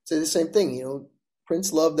say the same thing.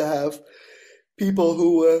 Prince loved to have people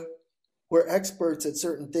who were experts at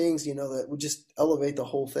certain things, that would just elevate the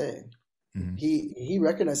whole thing. Mm-hmm. He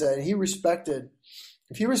recognized that, and he respected.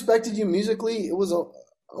 If he respected you musically, it was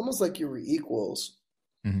almost like you were equals.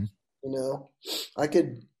 Mm-hmm. I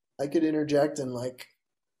could interject and like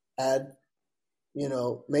add,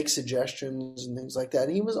 make suggestions and things like that.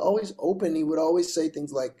 And he was always open. He would always say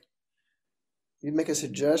things like, he'd make a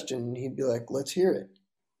suggestion, and he'd be like, "Let's hear it."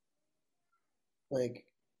 Like,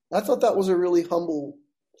 I thought that was a really humble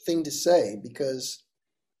thing to say because,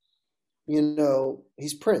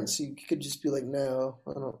 he's Prince. He could just be like, "No,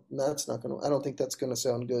 I don't think that's gonna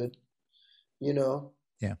sound good," Yeah.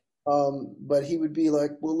 But he would be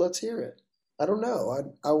like, "Well, let's hear it. I don't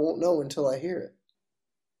know. I won't know until I hear it.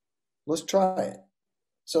 Let's try it."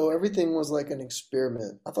 So everything was like an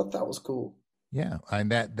experiment. I thought that was cool. Yeah,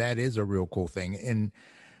 and that is a real cool thing. And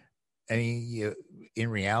I mean, in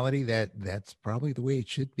reality, that's probably the way it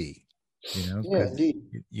should be. Yeah,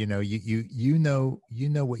 indeed. You know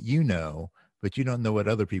what you know, but you don't know what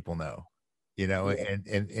other people know. Yeah.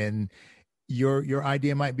 And your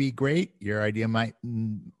idea might be great. Your idea might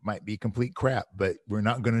be complete crap, but we're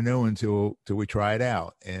not going to know until we try it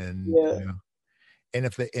out. And and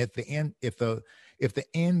if the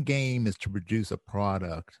end game is to produce a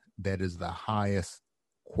product that is the highest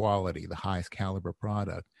quality, the highest caliber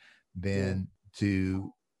product, then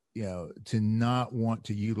to not want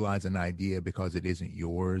to utilize an idea because it isn't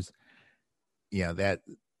yours, that's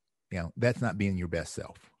not being your best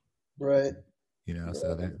self. Right.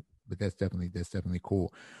 So that's definitely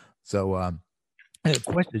cool. So, I have a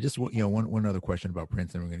question, just one other question about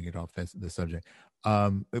Prince, and we're going to get off the subject.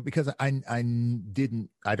 Because I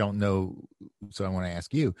don't know, so I want to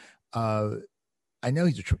ask you. I know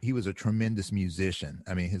he was a tremendous musician.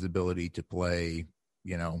 I mean, his ability to play,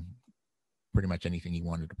 pretty much anything he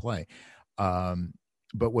wanted to play.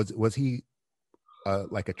 But was he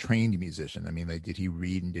like a trained musician? I mean, did he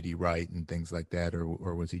read and did he write and things like that,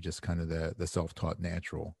 or was he just kind of the self-taught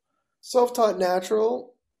natural? Self-taught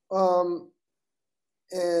natural.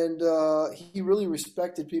 And he really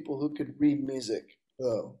respected people who could read music,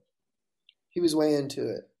 though. He was way into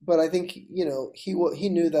it. But I think, he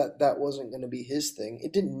knew that wasn't going to be his thing.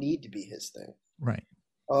 It didn't need to be his thing. Right.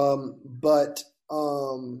 But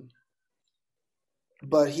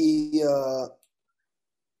but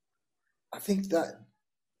I think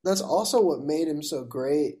that's also what made him so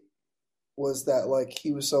great was that like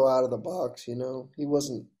he was so out of the box, you know. He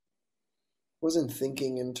wasn't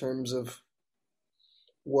thinking in terms of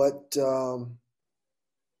what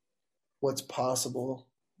what's possible.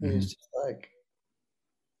 He Hmm. was just like,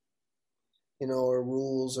 you know, or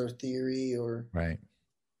rules or theory or, Right.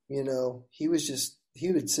 you know, he would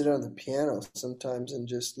sit on the piano sometimes and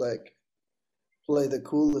just like play the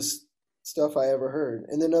coolest stuff I ever heard.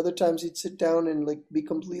 And then other times he'd sit down and like be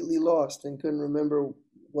completely lost and couldn't remember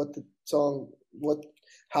what the song, what,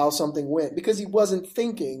 how something went because he wasn't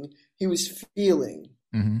thinking, he was feeling.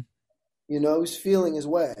 Hmm. You know, he was feeling his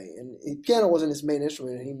way. And piano wasn't his main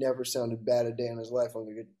instrument, and he never sounded bad a day in his life on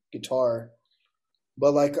the guitar.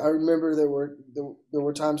 But like I remember there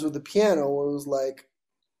were times with the piano where it was like,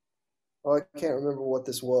 oh, I can't remember what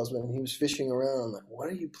this was, man. He was fishing around. I'm like, what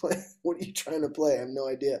are you playing? What are you trying to play? I have no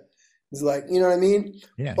idea. He's like, you know what I mean?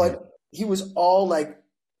 Yeah. Yeah. But he was all like,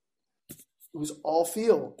 it was all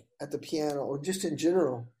feel at the piano or just in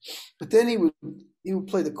general. But then he would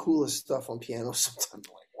play the coolest stuff on piano sometimes. I'm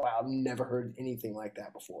like, wow, I've never heard anything like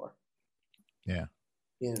that before. Yeah.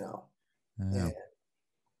 You know, Yeah. and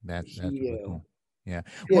That's he, really cool. Yeah.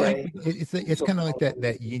 Well, yeah, he's it's so kind of like talented.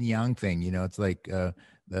 that yin yang thing, you know. It's like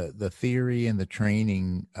the theory and the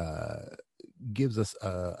training gives us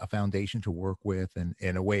a foundation to work with, and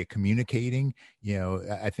a way of communicating. You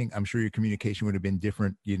know, I'm sure your communication would have been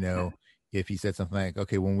different, you know, if he said something like,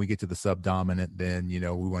 okay, when we get to the subdominant, then, you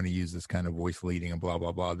know, we want to use this kind of voice leading and blah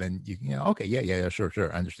blah blah, then you know, okay, yeah, sure,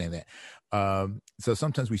 I understand that. So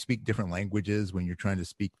sometimes we speak different languages when you're trying to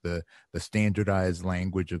speak the standardized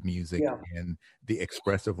language of music Yeah, and the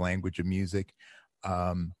expressive language of music.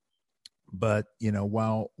 um but you know,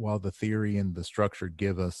 while the theory and the structure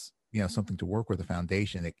give us, you know, something to work with, a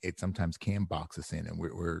foundation, it sometimes can box us in, and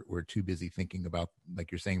we're too busy thinking about,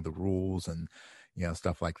 like you're saying, the rules and, you know,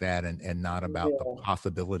 stuff like that, and not about the yeah,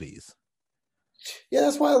 possibilities. yeah.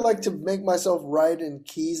 That's why I like to make myself write in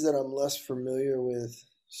keys that I'm less familiar with,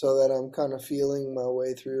 so that I'm kind of feeling my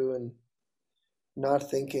way through and not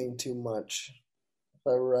thinking too much.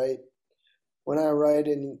 If I write when I write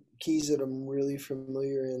in keys that I'm really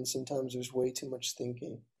familiar in, sometimes there's way too much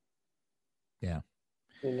thinking. Yeah.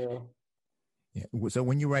 You know. Yeah. So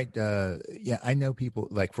when you write, yeah, I know people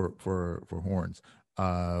like for horns.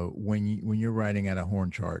 When you're writing at a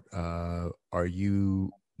horn chart, are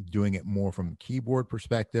you doing it more from keyboard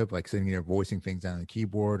perspective, like sitting there voicing things down on the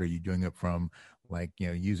keyboard? Are you doing it from, like, you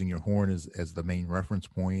know, using your horn as the main reference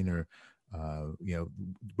point, or you know,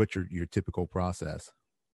 what's your typical process?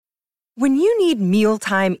 When you need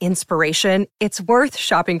mealtime inspiration, it's worth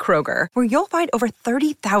shopping Kroger, where you'll find over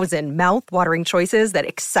 30,000 mouth-watering choices that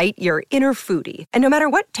excite your inner foodie. And no matter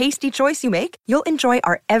what tasty choice you make, you'll enjoy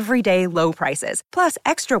our everyday low prices, plus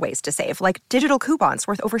extra ways to save, like digital coupons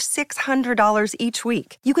worth over $600 each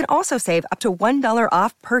week. You can also save up to $1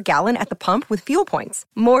 off per gallon at the pump with fuel points.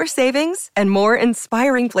 More savings and more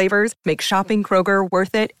inspiring flavors make shopping Kroger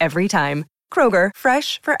worth it every time. Kroger,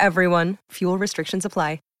 fresh for everyone. Fuel restrictions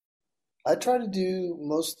apply. I try to do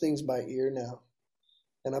most things by ear now,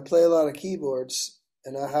 and I play a lot of keyboards,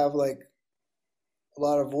 and I have like a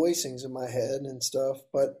lot of voicings in my head and stuff.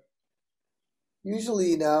 But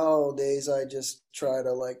usually nowadays, I just try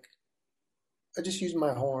to like I just use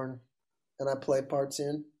my horn, and I play parts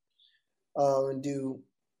in, and do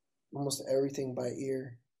almost everything by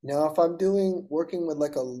ear. Now, if I'm doing working with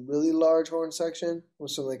like a really large horn section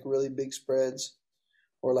with some like really big spreads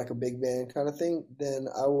or like a big band kind of thing, then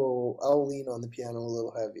I'll lean on the piano a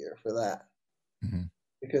little heavier for that Hmm.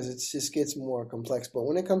 because it just gets more complex. But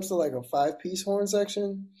when it comes to like a 5 piece horn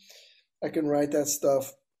section, I can write that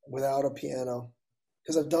stuff without a piano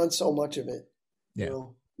because I've done so much of it, you Yeah.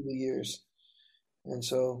 know, through the years, and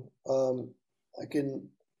so I can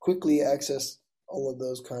quickly access all of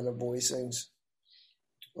those kind of voicings.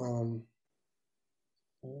 Um,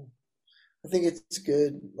 I think it's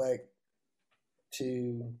good, like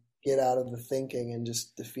to get out of the thinking and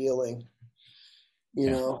just the feeling, you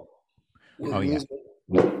Yeah. know, with Oh yeah.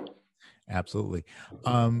 music. Absolutely.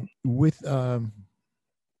 With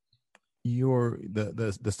your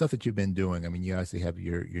the stuff that you've been doing, I mean, you obviously have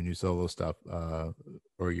your new solo stuff,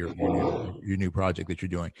 or your new project that you're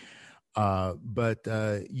doing, but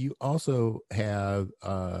you also have,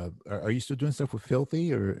 are you still doing stuff with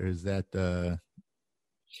Filthy, or is that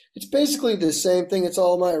It's basically the same thing. It's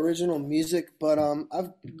all my original music, but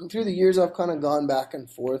I've through the years I've kind of gone back and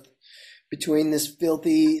forth between this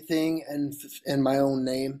filthy thing and my own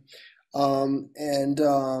name, and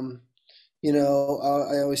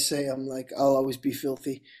I always say I'm like I'll always be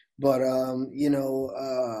filthy, but I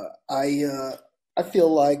feel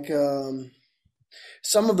like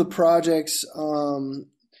some of the projects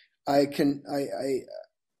I can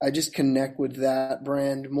I just connect with that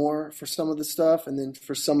brand more for some of the stuff, and then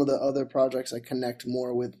for some of the other projects I connect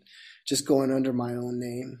more with just going under my own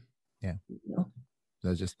name. Yeah. You know?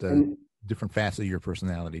 So just And different facets of your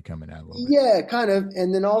personality coming out a little bit. yeah, kind of.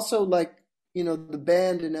 And then also like, the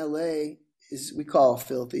band in LA is we call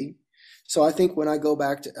Filthy. So I think when I go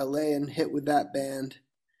back to LA and hit with that band,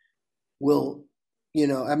 will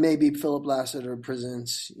maybe Philip Lassiter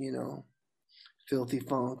presents, Filthy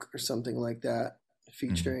Funk or something like that,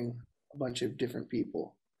 featuring a bunch of different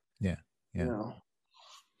people. Yeah. Yeah. You know.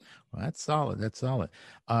 Well, that's solid. That's solid.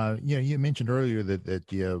 You mentioned earlier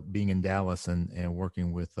that being in Dallas and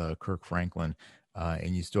working with Kirk Franklin,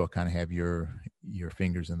 and you still kind of have your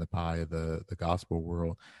fingers in the pie of the gospel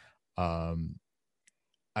world.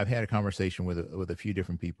 I've had a conversation with a few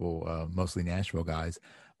different people, mostly Nashville guys,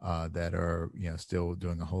 that are still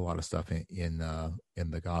doing a whole lot of stuff in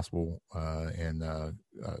the gospel and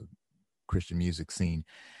Christian music scene,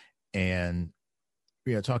 and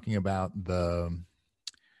talking about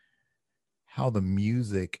how the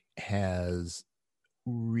music has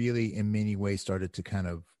really in many ways started to kind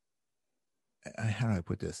of, how do I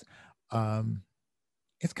put this?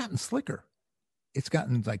 It's gotten slicker. It's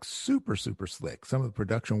gotten like super, super slick. Some of the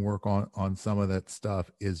production work on some of that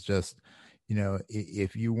stuff is just,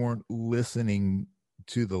 if you weren't listening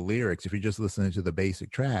to the lyrics, if you're just listening to the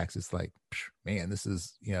basic tracks, it's like, man, this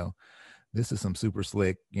is some super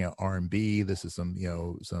slick, R&B. This is some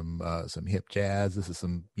hip jazz. This is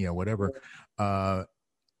some, whatever.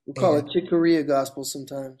 We call it Chick Corea gospel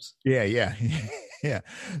sometimes. Yeah. Yeah.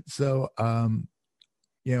 So,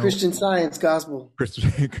 Christian Science gospel.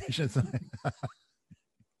 Christian Science.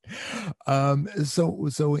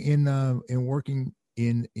 So in working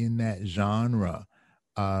in that genre,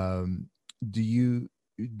 do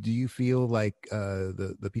you feel like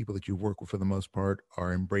the people that you work with for the most part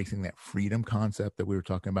are embracing that freedom concept that we were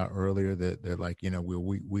talking about earlier, that they're like,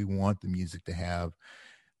 we want the music to have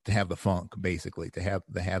the funk, basically, to have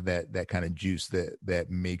that kind of juice that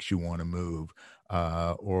makes you want to move,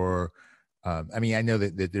 I know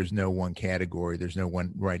that there's no one category, there's no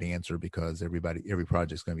one right answer, because every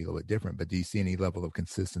project's going to be a little bit different, but do you see any level of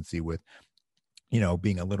consistency with,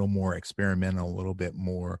 being a little more experimental, a little bit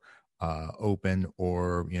more open,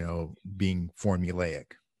 or being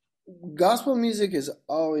formulaic? Gospel music has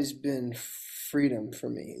always been freedom for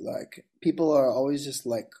me. Like, people are always just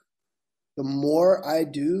like, the more I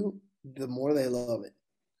do, the more they love it.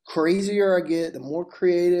 Crazier I get, the more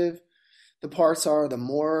creative the parts are, the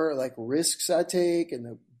more like risks I take, and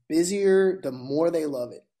the busier, the more they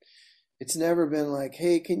love it. It's never been like,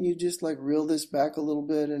 hey, can you just like reel this back a little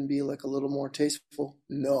bit and be like a little more tasteful?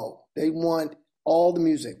 No, they want all the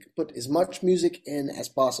music, put as much music in as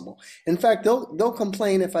possible. In fact, they'll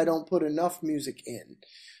complain if I don't put enough music in.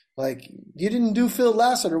 Like, you didn't do Phil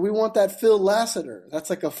Lassiter. We want that Phil Lassiter. That's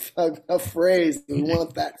like a phrase. We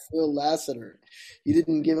want that Phil Lassiter. You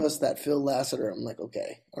didn't give us that Phil Lassiter. I'm like,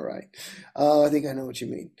 okay, all right. I think I know what you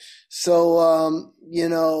mean. So,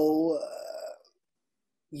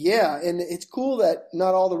 yeah, and it's cool that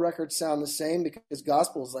not all the records sound the same, because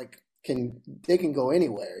gospel is like, they can go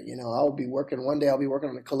anywhere. One day I'll be working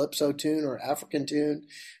on a Calypso tune or African tune.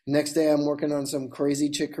 Next day I'm working on some crazy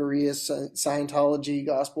Chick Corea Scientology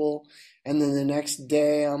gospel. And then the next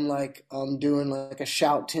day I'm doing like a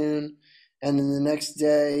shout tune. And then the next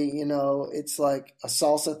day, it's like a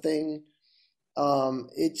salsa thing.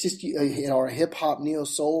 It's just, or a hip hop neo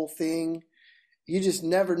soul thing. You just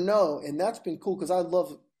never know. And that's been cool, because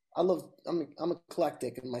I'm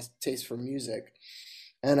eclectic in my taste for music.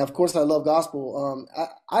 And of course, I love gospel.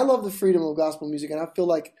 I love the freedom of gospel music, and I feel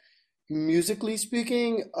like, musically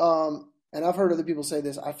speaking, and I've heard other people say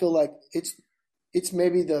this, I feel like it's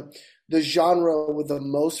maybe the genre with the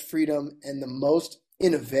most freedom and the most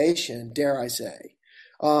innovation, dare I say.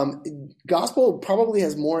 Gospel probably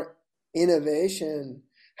has more innovation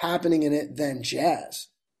happening in it than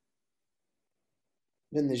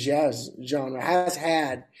the jazz genre has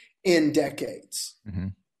had in decades. Mm-hmm.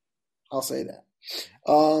 I'll say that.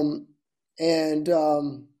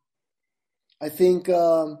 I think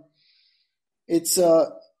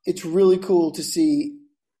it's really cool to see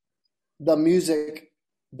the music,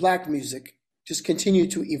 black music, just continue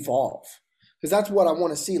to evolve, because that's what I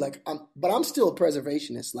want to see. Like, but I'm still a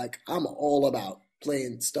preservationist. Like, I'm all about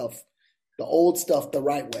playing stuff, the old stuff, the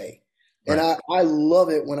right way. Right. And I love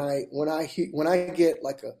it when I get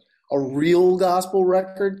like a real gospel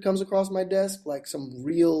record comes across my desk, like some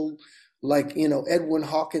real like, Edwin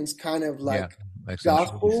Hawkins kind of Yeah, like like some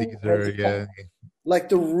Julius gospel, Caesar. Yeah, like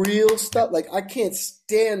the real stuff. Like I can't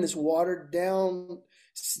stand this watered down.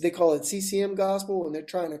 They call it CCM gospel, and they're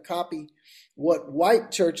trying to copy what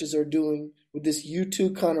white churches are doing with this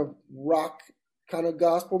U2 kind of rock kind of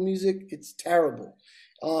gospel music. It's terrible.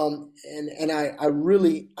 And I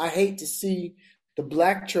really I hate to see the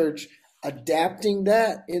black church adapting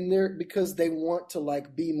that in there because they want to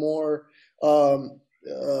like be more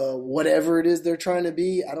whatever it is they're trying to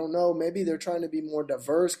be. I don't know. Maybe they're trying to be more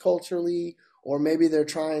diverse culturally, or maybe they're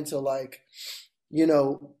trying to like,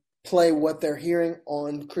 play what they're hearing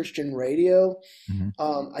on Christian radio.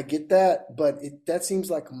 I get that, but that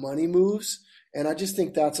seems like money moves. And I just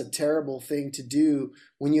think that's a terrible thing to do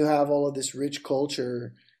when you have all of this rich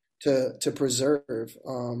culture to preserve.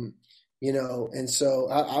 And so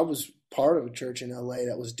I was part of a church in LA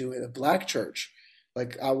that was doing a black church.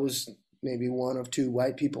 Like I was maybe one of two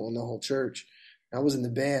white people in the whole church. I was in the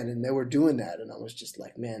band and they were doing that. And I was just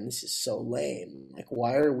like, man, this is so lame. Like,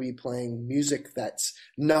 why are we playing music that's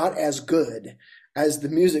not as good as the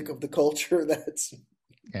music of the culture that's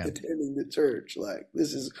attending the church? Like,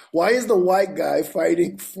 why is the white guy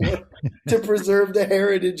fighting to preserve the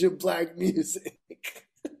heritage of black music?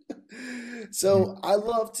 So I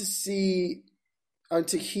love to see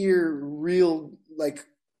to hear real, like,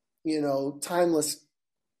 timeless,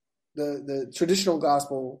 the traditional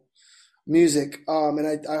gospel music.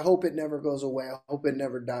 And I hope it never goes away. I hope it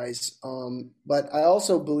never dies. But I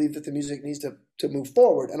also believe that the music needs to move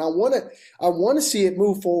forward. And I want to see it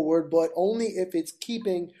move forward, but only if it's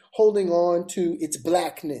holding on to its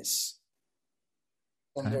blackness.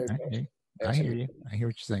 I hear you. I hear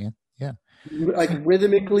what you're saying. Yeah. Like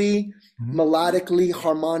rhythmically, melodically,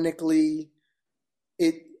 harmonically,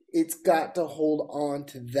 it's got to hold on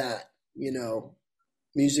to that,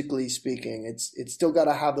 musically speaking. It's still got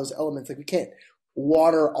to have those elements. Like we can't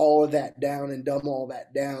water all of that down and dumb all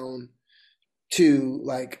that down to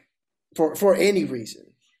like for any reason.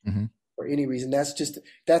 For any reason.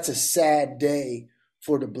 That's a sad day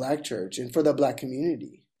for the black church and for the black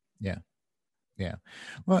community. Yeah. Yeah.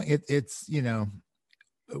 Well, it's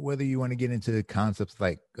whether you want to get into concepts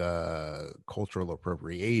like cultural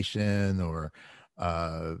appropriation or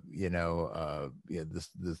this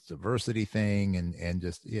diversity thing and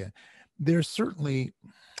just there's certainly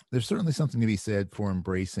something to be said for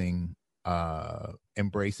embracing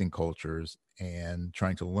cultures and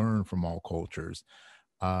trying to learn from all cultures,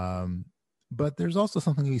 but there's also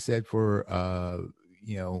something to be said for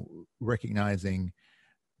recognizing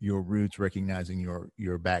your roots, recognizing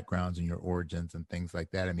your backgrounds and your origins and things like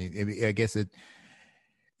that. I mean, I guess it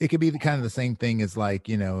could be the kind of the same thing as like,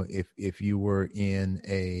 if you were in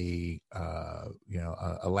a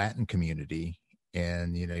Latin community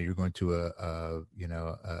and, you're going to a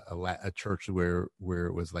church where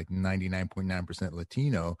it was like 99.9%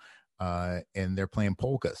 Latino, and they're playing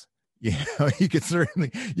polkas. You could certainly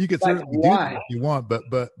do that if you want,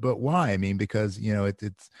 but why? I mean, because,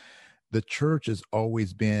 it's the church has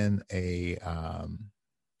always been it's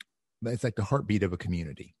like the heartbeat of a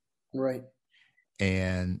community. Right.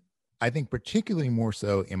 And I think particularly more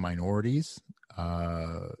so in minorities,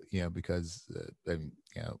 because,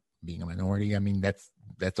 being a minority, I mean, that's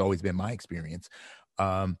always been my experience,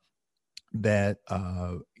 so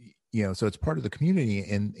it's part of the community,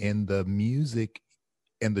 and the music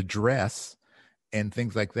and the dress and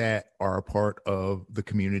things like that are a part of the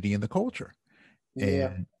community and the culture.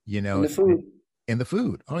 Yeah. And, and the food. And the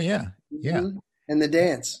food. Oh, yeah. Yeah. And the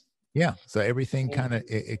dance. Yeah. So everything kind of,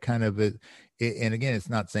 and again, it's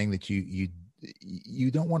not saying that you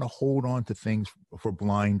don't want to hold on to things for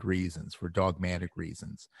blind reasons, for dogmatic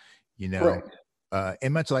reasons, Right.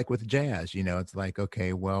 And much like with jazz, it's like,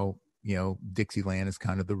 okay, well, Dixieland is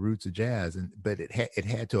kind of the roots of jazz, but it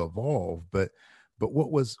had to evolve. But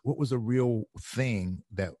what was a real thing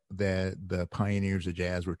that the pioneers of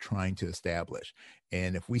jazz were trying to establish?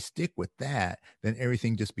 And if we stick with that, then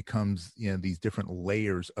everything just becomes, these different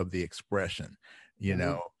layers of the expression,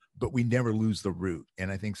 but we never lose the root.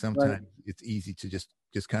 And I think sometimes it's easy to just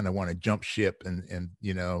kind of want to jump ship and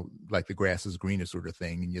like the grass is greener sort of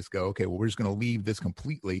thing, and just go, okay, well, we're just going to leave this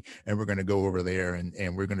completely and we're going to go over there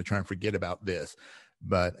and we're going to try and forget about this.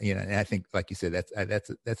 But, and I think, like you said,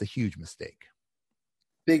 that's a huge mistake.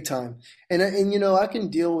 Big time. And I can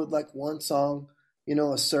deal with like one song,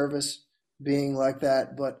 a service being like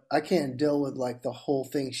that, but I can't deal with like the whole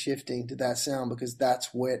thing shifting to that sound, because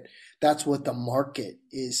that's what the market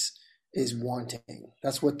is wanting.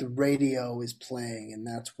 That's what the radio is playing, and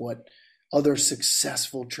that's what other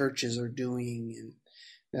successful churches are doing.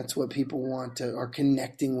 That's what people want to, are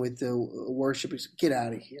connecting with the worshipers. Get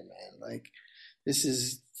out of here, man. Like, this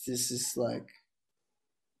is like,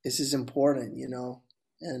 this is important, you know?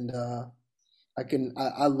 And,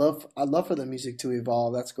 I love for the music to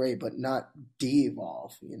evolve. That's great, but not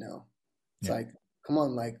de-evolve, you know? It's like, come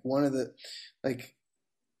on, like one of the, like,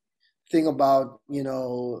 thing about, you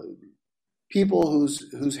know, people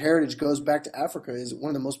whose heritage goes back to Africa is one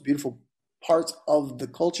of the most beautiful parts of the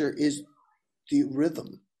culture is the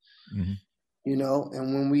rhythm, you know,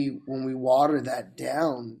 and when we water that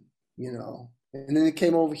down, you know, and then it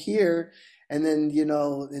came over here, and then, you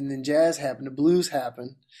know, and then jazz happened, the blues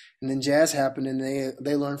happened, and then jazz happened, and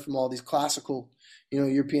they learned from all these classical, you know,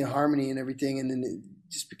 European harmony and everything, and then it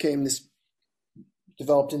just became this,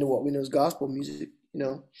 developed into what we know as gospel music, you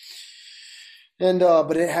know, and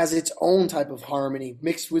but it has its own type of harmony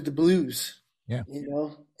mixed with the blues, you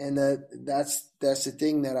know, and that's the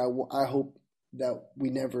thing that I hope that we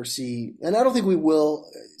never see, and I don't think we will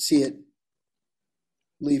see it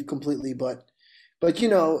leave completely, but you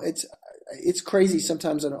know, it's crazy.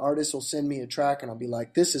 Sometimes an artist will send me a track and I'll be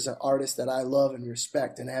like, this is an artist that I love and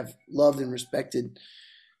respect and have loved and respected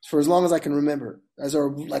for as long as I can remember, as a,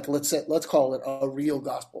 like, let's call it a real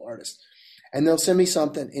gospel artist. And they'll send me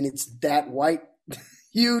something and it's that white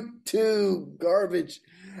YouTube garbage.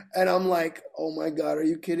 And I'm like, oh my God, are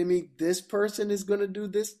you kidding me? This person is going to do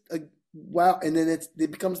this? Wow. And then it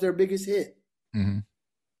becomes their biggest hit. And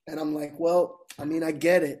I'm like, well, I mean, I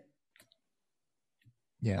get it.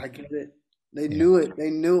 Yeah, I get it. They knew it. They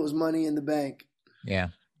knew it was money in the bank. Yeah.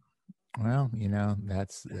 Well, you know,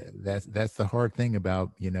 that's the hard thing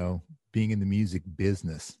about, you know, being in the music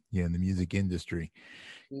business, you know, in the music industry,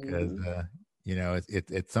 because you know,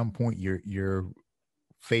 it's at some point you're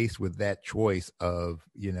faced with that choice of,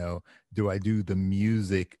 you know, do I do the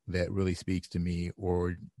music that really speaks to me,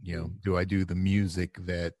 or, you know, do I do the music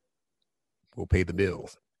that will pay the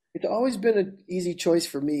bills? It's always been an easy choice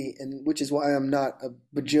for me, and which is why I'm not a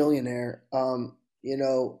bajillionaire. You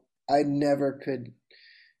know, I never could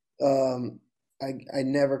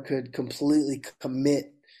completely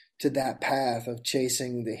commit to that path of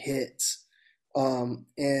chasing the hits.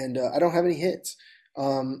 And I don't have any hits.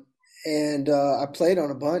 And I played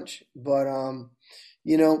on a bunch, but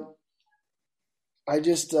you know, I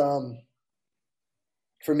just for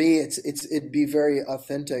me it'd be very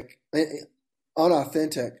unauthentic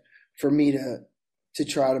for me to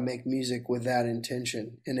try to make music with that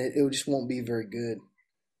intention, and it just won't be very good.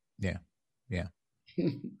 Yeah. Yeah.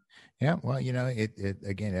 Well, you know, it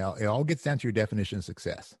again, it all gets down to your definition of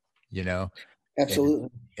success, you know. Absolutely.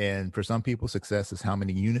 And for some people, success is how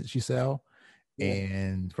many units you sell.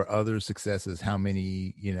 And for others, success is how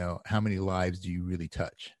many lives do you really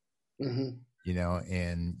touch? You know,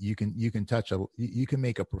 and you can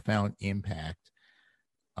make a profound impact.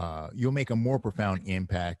 You'll make a more profound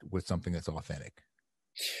impact with something that's authentic.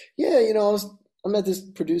 Yeah, you know, I met this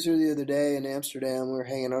producer the other day in Amsterdam. We were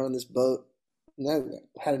hanging out on this boat, and I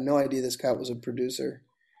had no idea this guy was a producer.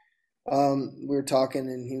 We were talking,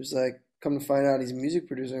 and he was like, "Come to find out, he's a music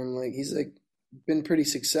producer." I'm like, he's like been pretty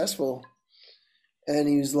successful, and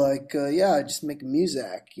he was like, "Yeah, I just make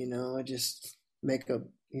music, you know. I just make a."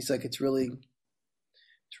 He's like, "It's really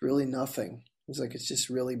nothing." He's like, "It's just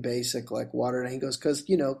really basic, like water." And he goes, "Because,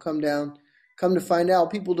 you know, come to find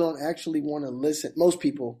out, people don't actually want to listen. Most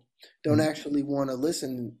people don't actually want to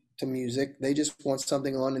listen to music. They just want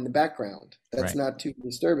something on in the background that's not too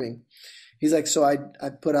disturbing." He's like, "So I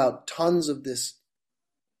put out tons of this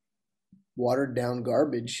watered down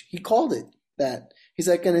garbage." He called it that. He's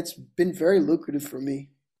like, "And it's been very lucrative for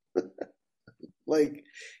me." Like,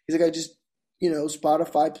 he's like, "I just, you know,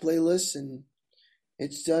 Spotify playlists and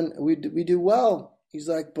it's done. We do well." He's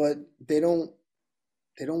like, "But they don't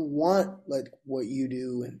want like what you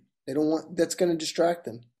do, and they don't want, that's going to distract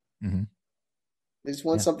them. They just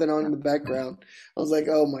want something on in the background." I was like,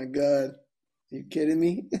 "Oh my God, are you kidding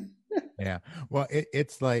me?" Yeah. Well,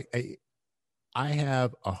 it's like I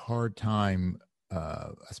have a hard time,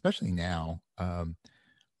 especially now,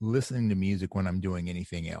 listening to music when I'm doing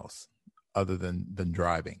anything else other than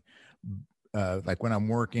driving. Like when I'm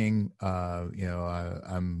working, you know,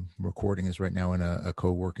 I'm recording this right now in a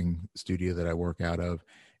co-working studio that I work out of.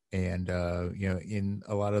 And, you know, in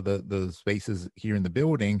a lot of the spaces here in the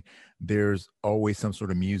building, there's always some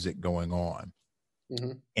sort of music going on.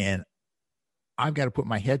 And I've got to put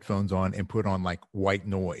my headphones on and put on like white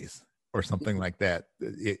noise or something like that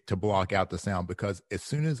to block out the sound, because as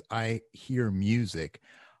soon as I hear music,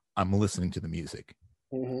 I'm listening to the music.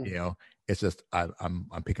 You know, it's just I'm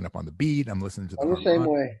picking up on the beat. I'm listening to the same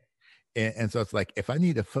way. And so it's like, if I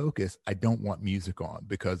need to focus, I don't want music on,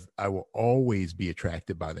 because I will always be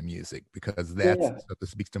attracted by the music, because that's Yeah. stuff that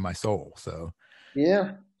speaks to my soul. So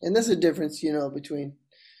Yeah. And there's a difference, between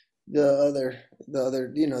the other,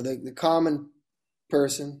 the common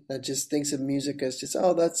person that just thinks of music as just,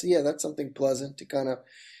 oh, that's something pleasant to kind of,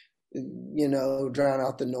 drown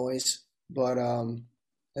out the noise. But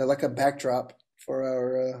like a backdrop for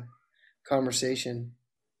our conversation.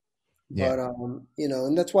 yeah. But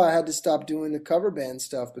and that's why I had to stop doing the cover band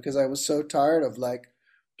stuff, because I was so tired of like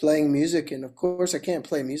playing music. And of course I can't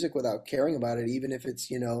play music without caring about it, even if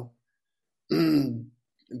it's,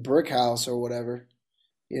 Brick House or whatever.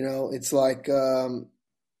 It's like the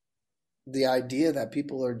idea that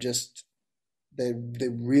people are just they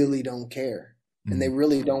really don't care, and they Mhm.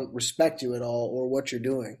 really don't respect you at all or what you're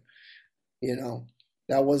doing.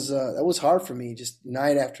 That was hard for me, just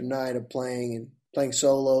night after night of playing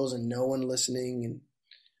solos and no one listening,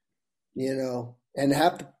 and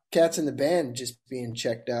half the cats in the band just being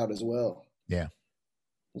checked out as well. Yeah.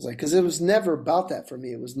 It was like, because it was never about that for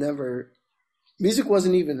me. It was never music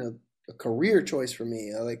wasn't even a career choice for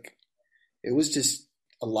me. It was just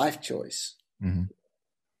a life choice. Hmm.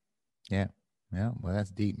 Yeah. Yeah. Well, that's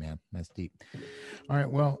deep, man. That's deep. All right.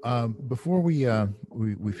 Well, before we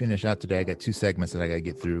finish out today, I got two segments that I got to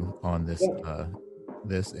get through on this.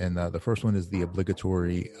 And the first one is the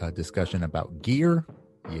obligatory discussion about gear.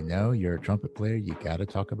 You're a trumpet player, you got to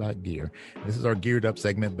talk about gear. This is our geared up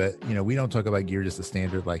segment, but we don't talk about gear just the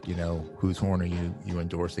standard, like whose horn are you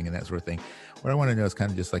endorsing and that sort of thing. What I want to know is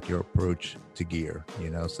kind of just like your approach to gear.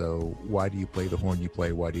 So why do you play the horn you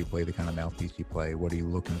play? Why do you play the kind of mouthpiece you play? What are you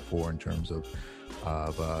looking for in terms of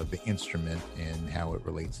the instrument and how it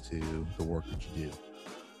relates to the work that you do?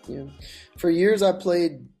 Yeah. For years, I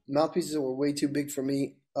played mouthpieces that were way too big for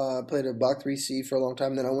me. I played a Bach 3C for a long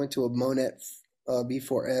time. Then I went to a Monet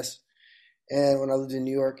B4S, and when I lived in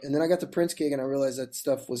New York, and then I got the Prince gig, and I realized that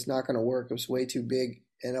stuff was not going to work. It was way too big,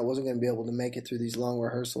 and I wasn't going to be able to make it through these long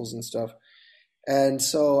rehearsals and stuff. And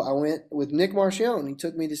so I went with Nick Marchione. He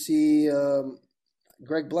took me to see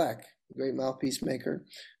Greg Black, great mouthpiece maker,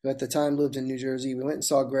 who at the time lived in New Jersey. We went and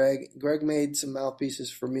saw Greg. Greg made some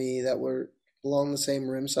mouthpieces for me that were along the same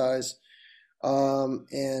rim size. So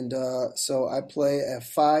I play a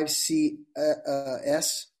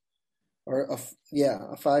 5CS, or a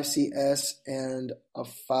 5CS and a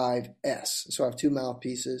 5S. So I have two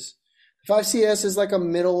mouthpieces. 5CS is like a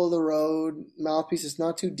middle of the road mouthpiece. It's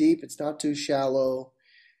not too deep. It's not too shallow.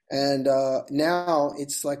 And now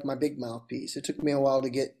it's like my big mouthpiece. It took me a while to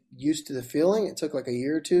get used to the feeling. It took like a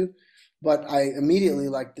year or two, but I immediately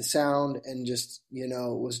liked the sound, and just, it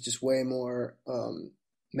was just way more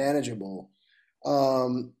manageable. I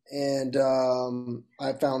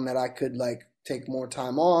found that I could like take more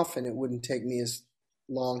time off, and it wouldn't take me as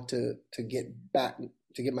long to get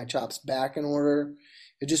my chops back in order.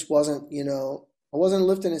 It just wasn't, I wasn't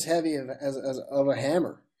lifting as heavy as of a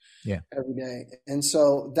hammer every day. And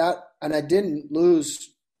so and I didn't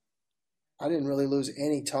really lose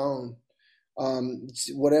any tone.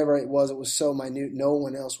 Whatever it was so minute, no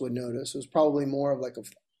one else would notice. It was probably more of like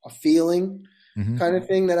a feeling kind of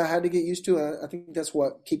thing that I had to get used to. And I think that's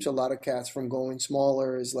what keeps a lot of cats from going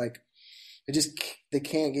smaller, is like, they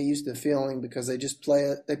can't get used to the feeling, because they just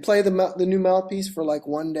play the new mouthpiece for like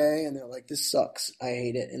one day, and they're like, this sucks, I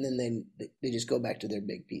hate it, and then they just go back to their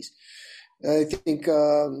big piece. I think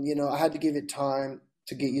I had to give it time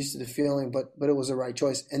to get used to the feeling, but it was the right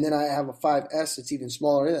choice. And then I have a 5S that's even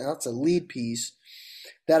smaller. That's a lead piece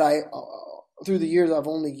that I through the years I've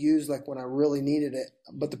only used like when I really needed it.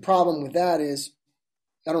 But the problem with that is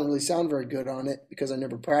I don't really sound very good on it, because I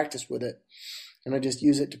never practiced with it. And I just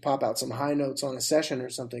use it to pop out some high notes on a session or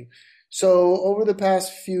something. So over the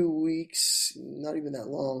past few weeks, not even that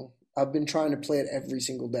long, I've been trying to play it every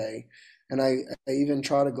single day. And I even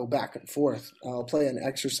try to go back and forth. I'll play an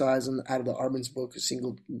exercise out of the Arban's book,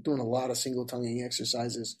 doing a lot of single tonguing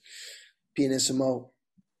exercises, pianissimo,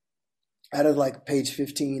 out of like page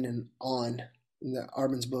 15 and on in the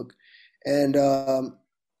Arban's book. And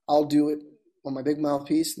I'll do it on my big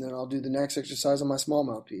mouthpiece, and then I'll do the next exercise on my small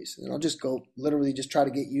mouthpiece. And I'll just go literally just try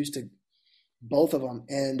to get used to both of them.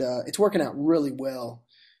 And it's working out really well.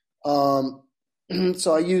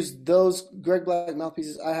 So I use those Greg Black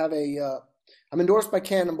mouthpieces. I have I'm endorsed by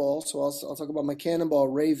Cannonball, so I'll talk about my Cannonball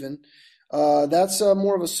Raven. That's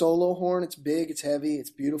more of a solo horn. It's big, it's heavy,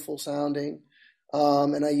 it's beautiful sounding.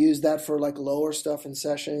 And I use that for like lower stuff in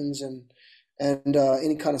sessions and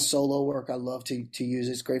any kind of solo work. I love to use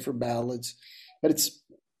it. It's great for ballads, but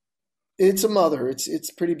it's a mother.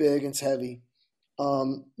 It's pretty big and it's heavy.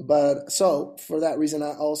 But so for that reason,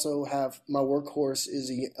 I also have my workhorse is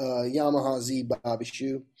a Yamaha Z Bobby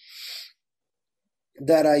shoe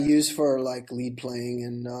that I use for like lead playing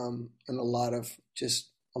and a lot of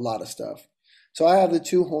stuff. So I have the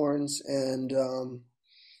two horns, and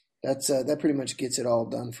that pretty much gets it all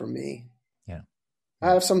done for me. Yeah.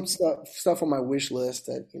 I have some stuff on my wish list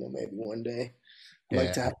that maybe one day I'd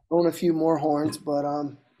like to own a few more horns, but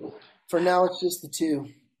for now it's just the two.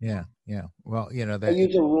 Yeah, yeah. Well, that I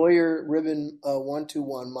use a Royer Ribbon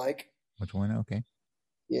 121 mic. Which one? Okay.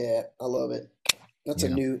 Yeah, I love it.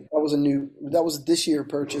 That was a this year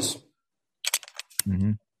purchase.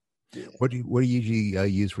 Mm-hmm. Yeah. What do you usually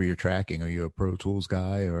use for your tracking? Are you a Pro Tools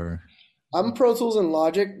guy or? I'm Pro Tools and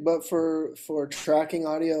Logic, but for tracking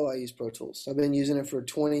audio, I use Pro Tools. I've been using it for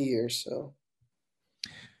 20 years, so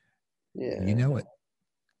yeah. You know it.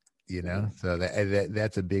 So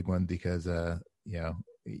that's a big one because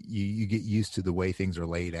you get used to the way things are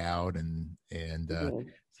laid out and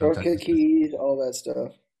shortcut keys, all that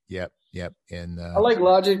stuff. Yep. And I like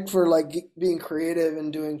Logic for like being creative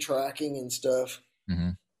and doing tracking and stuff.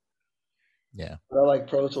 Mm-hmm. Yeah. But I like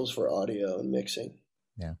Pro Tools for audio and mixing.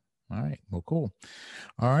 Yeah. All right. Well, cool.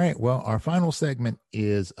 All right. Well, our final segment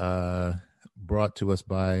is brought to us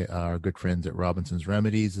by our good friends at Robinson's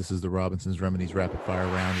Remedies. This is the Robinson's Remedies Rapid Fire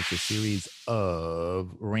Round. It's a series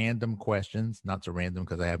of random questions, not so random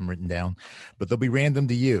because I have them written down, but they'll be random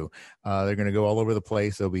to you. They're going to go all over the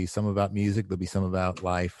place. There'll be some about music. There'll be some about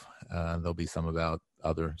life. There'll be some about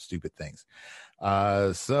other stupid things.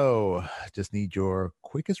 So just need your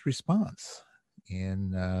quickest response.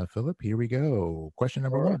 And Philip, here we go. Question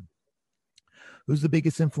number one. Who's the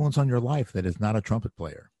biggest influence on your life that is not a trumpet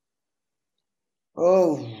player?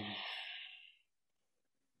 Oh,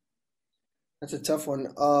 that's a tough one.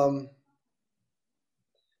 The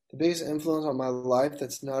biggest influence on my life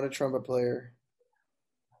that's not a trumpet player.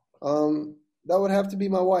 That would have to be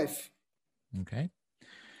my wife. Okay.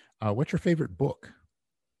 What's your favorite book?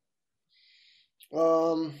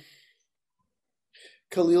 Khalil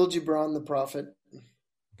Gibran, The Prophet.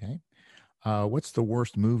 Okay. What's the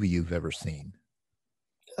worst movie you've ever seen?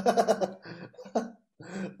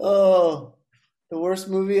 Oh, the worst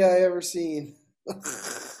movie I ever seen.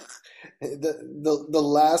 The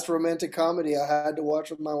last romantic comedy I had to watch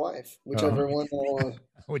with my wife, whichever one that was.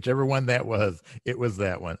 Whichever one that was, it was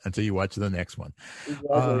that one until you watch the next one.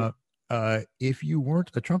 Exactly. If you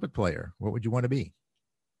weren't a trumpet player, what would you want to be?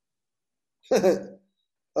 I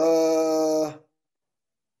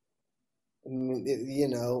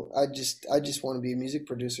just want to be a music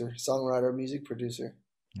producer, songwriter, music producer.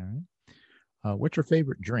 All right. What's your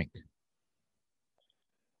favorite drink?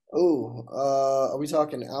 Oh, are we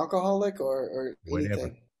talking alcoholic or Whatever.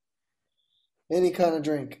 anything? Any kind of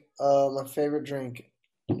drink. My favorite drink.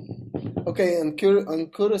 Okay, on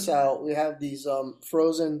Curacao, we have these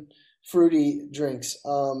frozen fruity drinks.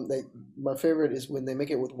 My favorite is when they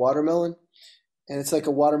make it with watermelon, and it's like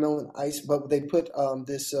a watermelon ice, but they put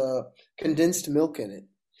this condensed milk in it,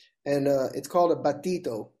 and it's called a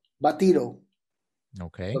batido.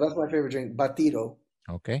 Okay. So that's my favorite drink, batido.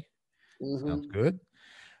 Okay. Mm-hmm. Sounds good.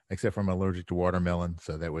 Except for I'm allergic to watermelon,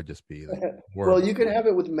 so that would just be like well, you could have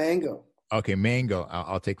it with mango. Okay, mango.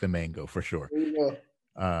 I'll take the mango for sure. There you go.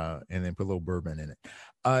 And then put a little bourbon in it.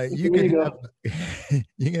 You can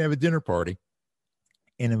have a dinner party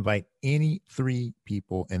and invite any three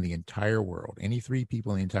people in the entire world. Any three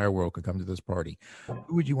people in the entire world could come to this party.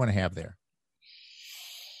 Who would you want to have there?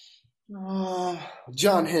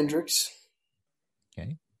 John Hendricks.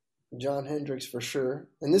 Okay. John Hendricks for sure.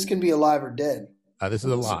 And this can be alive or dead. This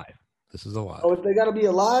is alive. This is alive. Oh, they got to be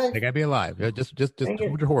alive? They got to be alive. Just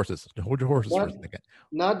hold your horses. Hold your horses for a second.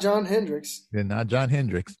 Not John Hendricks. Yeah, not John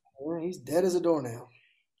Hendricks. He's dead as a doornail.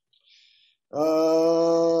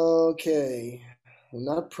 Okay.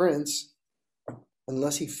 Not Prince,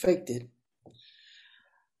 unless he faked it.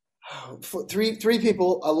 For three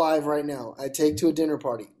people alive right now, I take to a dinner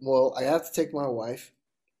party. Well, I have to take my wife,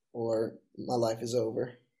 or my life is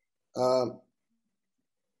over.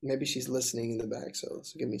 Maybe she's listening in the back, so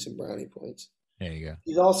give me some brownie points. There you go.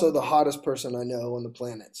 She's also the hottest person I know on the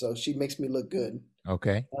planet, so she makes me look good.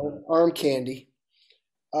 Okay. Arm candy.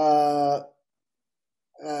 Three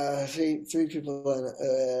people.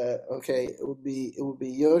 Okay, it would be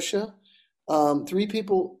Yosha. Three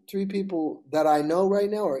people that I know right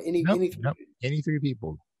now, or any three people. Any three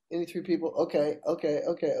people. Any three people. Okay.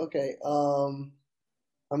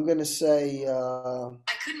 I'm gonna say. I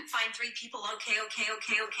couldn't find three people. Okay.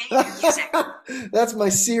 Music. That's my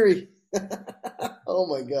Siri. Oh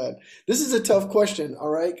my God, this is a tough question. All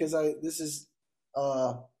right, because I'm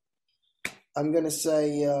gonna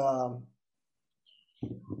say.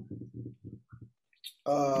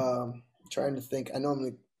 Trying to think. I know I'm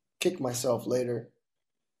gonna kick myself later.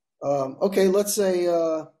 Okay, let's say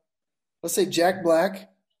Jack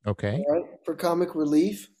Black, Okay. all right, for comic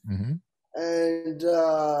relief, Hmm. and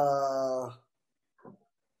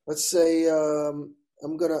let's say I'm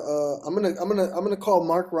gonna call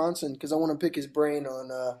Mark Ronson because I want to pick his brain on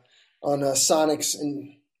Sonics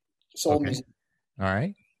and soul Okay. music. All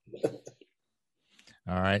right.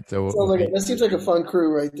 All right. So, That seems like a fun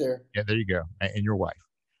crew right there. yeah, there you go. And your wife.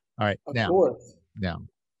 All right. Of Now, course. now,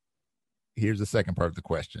 here's the second part of the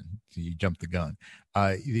question. So you jumped the gun.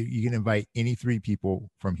 You can invite any three people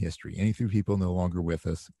from history. Any three people no longer with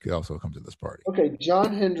us could also come to this party. Okay,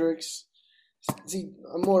 John Hendricks. See,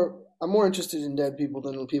 I'm more interested in dead people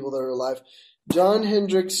than the people that are alive. John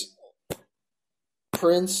Hendricks,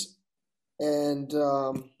 Prince, and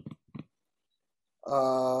I'm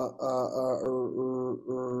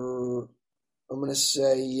gonna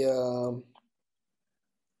say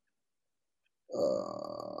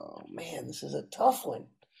man, this is a tough one.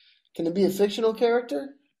 Can it be a fictional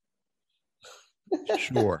character?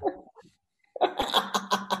 Sure.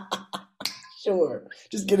 Sure.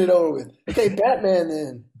 Just get it over with. Okay, Batman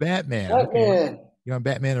then. Batman. Okay. Batman. You want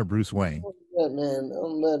Batman or Bruce Wayne? Batman.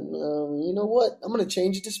 You know what? I'm gonna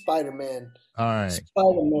change it to Spider-Man. All right.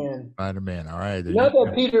 Spider-Man. Spider-Man. All right. There Not you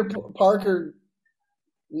that go. Peter Parker.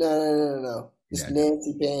 No. Just Yeah.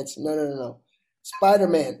 Nancy Pants. No.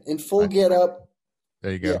 Spider-Man in full Right. get up.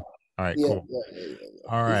 There you go. Yeah. All right. Yeah. Cool. Yeah.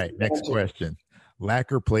 All right. Next question.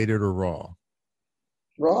 Lacquer plated or raw?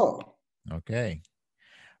 Raw. Okay.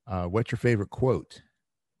 What's your favorite quote?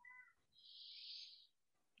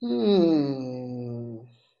 Well,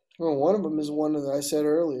 one of them is one that I said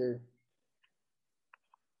earlier.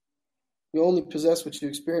 You only possess what you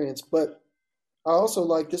experience. But I also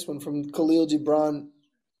like this one from Khalil Gibran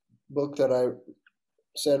book that I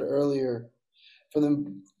said earlier,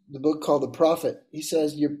 from the book called The Prophet. He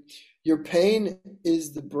says, your pain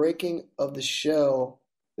is the breaking of the shell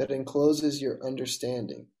that encloses your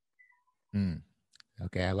understanding.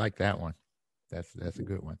 Okay, I like that one. That's a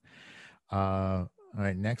good one. All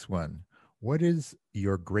right, next one. What is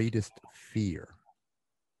your greatest fear?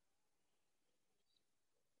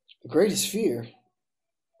 The greatest fear?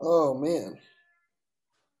 Oh, man.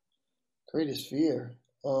 Greatest fear.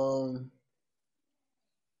 And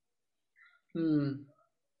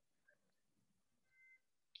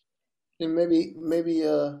maybe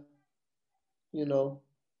you know,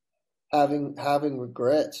 having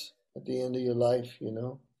regrets at the end of your life, you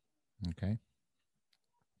know. Okay.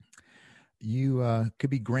 You could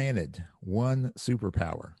be granted one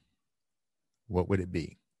superpower. What would it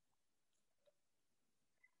be?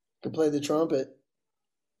 Could play the trumpet.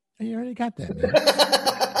 You already got that, man. What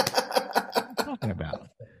are you talking about?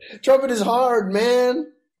 Trumpet is hard,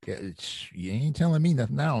 man. You ain't telling me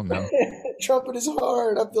nothing. I don't know. Trumpet is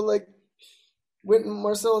hard. I feel like Wynton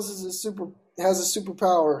Marsalis has a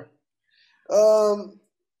superpower.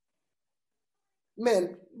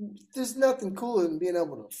 Man, there's nothing cooler than being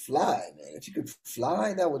able to fly, man. If you could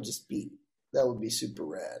fly, that would be super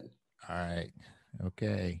rad. All right.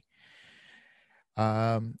 Okay.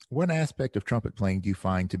 What aspect of trumpet playing do you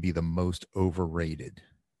find to be the most overrated?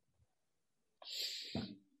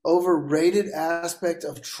 Overrated aspect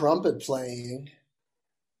of trumpet playing.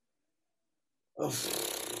 Ugh.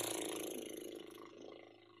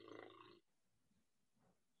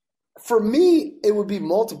 For me, it would be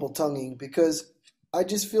multiple tonguing because I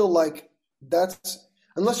just feel like that's,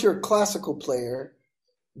 unless you're a classical player,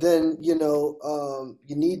 then you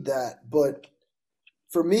need that. But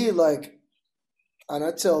for me, like, and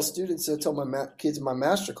I tell my kids in my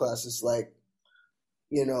master classes, like,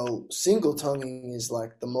 single tonguing is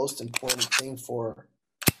like the most important thing for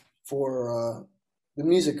the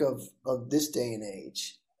music of this day and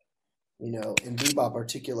age, in bebop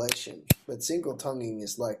articulation. But single tonguing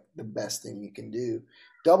is like the best thing you can do.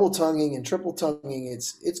 Double tonguing and triple tonguing,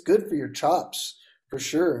 it's good for your chops for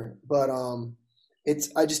sure, but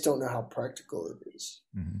I just don't know how practical it is.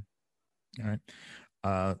 Mm-hmm. All right.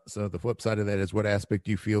 So the flip side of that is, what aspect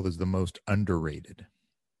do you feel is the most underrated?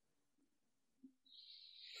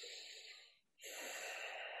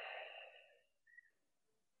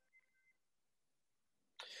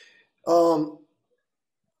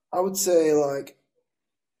 I would say, like,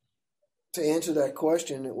 to answer that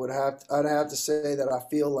question, I'd have to say that I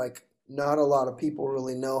feel like not a lot of people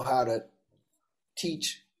really know how to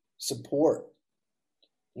teach support.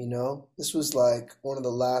 This was like one of the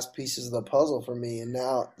last pieces of the puzzle for me, and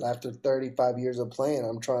now after 35 years of playing,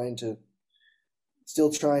 I'm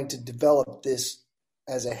still trying to develop this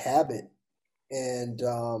as a habit and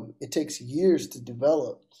it takes years to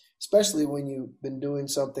develop, especially when you've been doing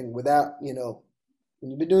something without, when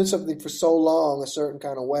you've been doing something for so long a certain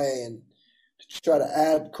kind of way, and to try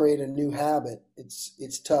to create a new habit,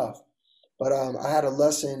 it's tough. But I had a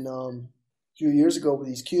lesson a few years ago with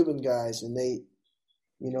these Cuban guys, and they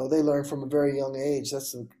learn from a very young age.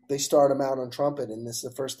 They start them out on trumpet, and this is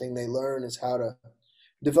the first thing they learn is how to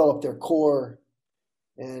develop their core.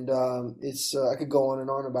 And it's I could go on and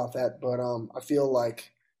on about that, but I feel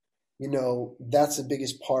like that's the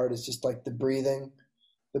biggest part is just like the breathing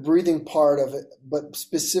part of it, but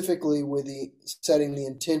specifically with the setting the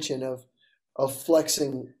intention of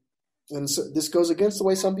flexing. And so this goes against the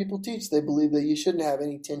way some people teach. They believe that you shouldn't have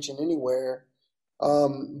any tension anywhere.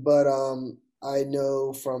 But I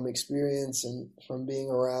know from experience and from being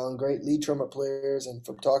around great lead trumpet players and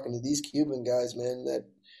from talking to these Cuban guys, man, that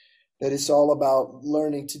it's all about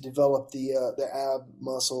learning to develop the ab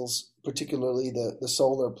muscles, particularly the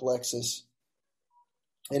solar plexus,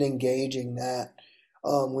 and engaging that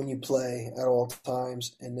when you play at all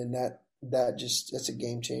times. And then that's a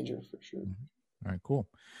game changer for sure. All right, cool.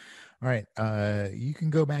 All right. You can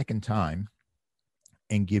go back in time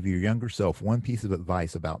and give your younger self one piece of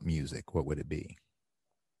advice about music. What would it be?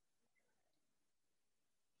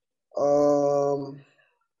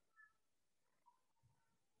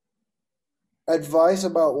 Advice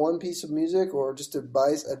about one piece of music, or just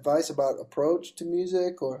advice about approach to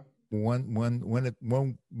music, or one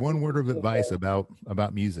word of advice about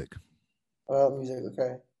music. About music,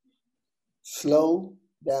 okay. Slow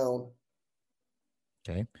down.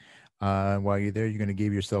 Okay. While you're there, you're going to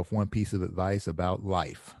give yourself one piece of advice about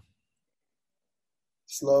life.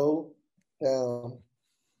 Slow down.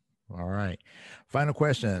 All right. Final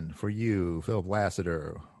question for you, Philip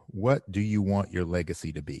Lassiter. What do you want your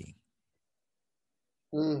legacy to be?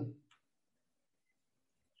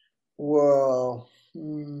 Well,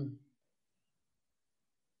 man.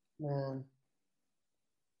 I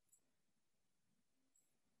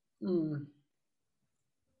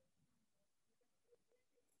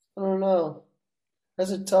don't know.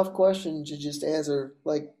 That's a tough question to just answer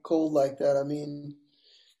like cold like that. I mean,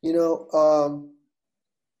 I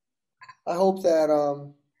hope that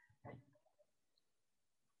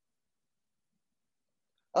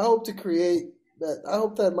I hope to create that. I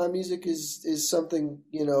hope that my music is something,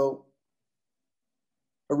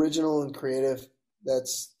 original and creative.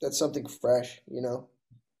 That's something fresh,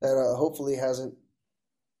 that hopefully hasn't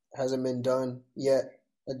been done yet.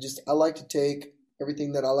 I like to take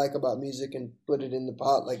everything that I like about music and put it in the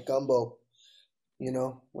pot like gumbo.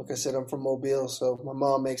 Like I said, I'm from Mobile, so my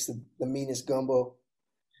mom makes the meanest gumbo.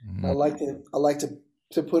 Mm-hmm. I like to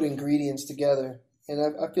put ingredients together,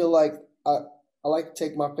 and I feel like I like to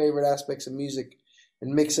take my favorite aspects of music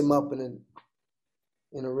and mix them up in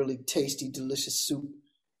a really tasty, delicious soup.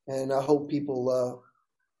 And I hope people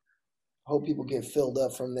get filled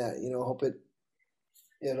up from that. Hope it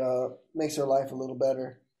makes their life a little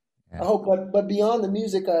better. Yeah. I hope, but beyond the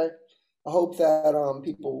music, I hope that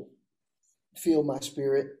people feel my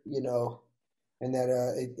spirit, and that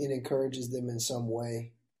it encourages them in some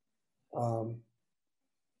way.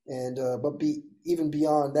 Even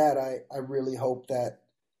beyond that, I really hope that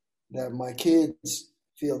my kids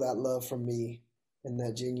feel that love from me and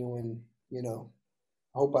that genuine, I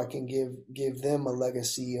hope I can give them a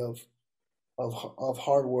legacy of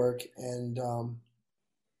hard work and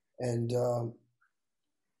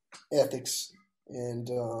ethics and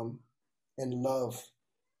love.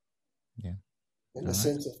 Yeah. And the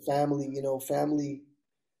sense of family,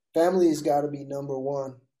 family has got to be number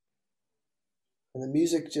one. And the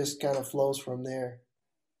music just kind of flows from there.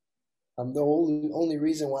 The only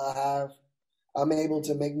reason why I'm able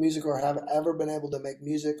to make music or have ever been able to make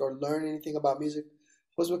music or learn anything about music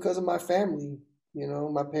was because of my family.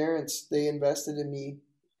 My parents, they invested in me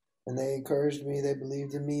and they encouraged me. They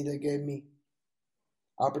believed in me. They gave me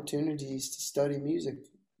opportunities to study music.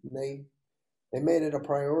 They made it a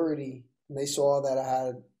priority, and they saw that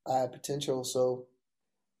I had potential. So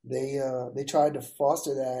they tried to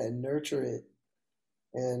foster that and nurture it.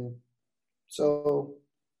 And so,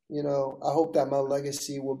 I hope that my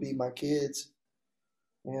legacy will be my kids,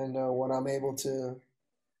 and what I'm able to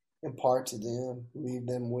impart to them, leave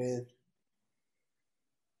them with.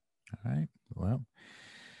 All right. Well,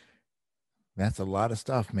 that's a lot of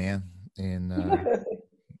stuff, man. And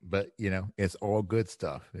but it's all good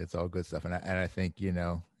stuff. It's all good stuff, and I think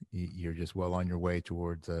you're just well on your way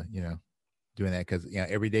towards doing that, because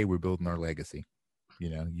every day we're building our legacy.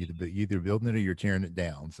 You're either building it or you're tearing it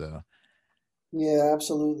down. So yeah,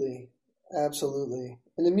 absolutely.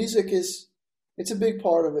 And the music is it's a big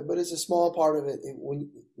part of it, but it's a small part of it when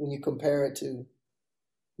you compare it to,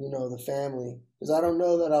 the family. Because I don't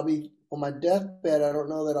know that I'll be on my deathbed. I don't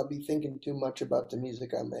know that I'll be thinking too much about the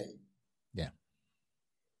music I made. Yeah.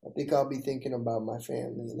 I think I'll be thinking about my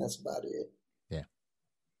family, and that's about it. Yeah.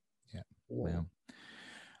 Yeah. Well,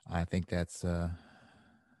 I think that's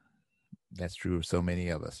true of so many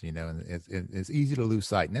of us, and it's easy to lose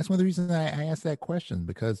sight. And that's one of the reasons I asked that question,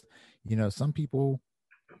 because, some people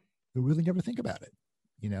who really never think about it,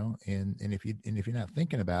 and if you're not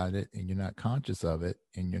thinking about it and you're not conscious of it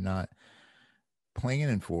and you're not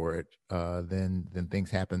planning for it, then things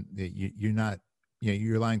happen. You're not,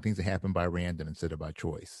 you're allowing things to happen by random instead of by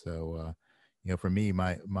choice. So, for me,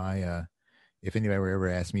 my if anybody ever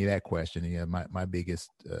asked me that question, my biggest,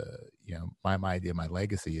 my idea, my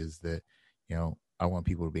legacy is that, I want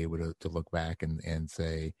people to be able to look back and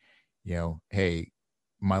say, hey,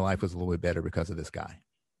 my life was a little bit better because of this guy.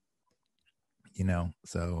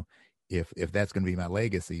 So if that's going to be my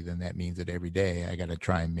legacy, then that means that every day I got to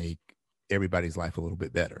try and make everybody's life a little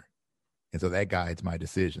bit better. And so that guides my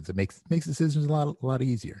decisions. It makes decisions a lot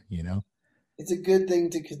easier, It's a good thing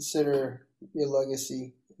to consider your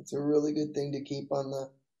legacy. It's a really good thing to keep on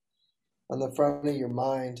the front of your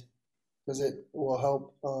mind, because it will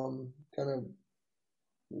help kind of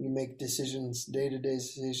you make decisions, day-to-day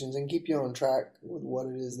decisions, and keep you on track with what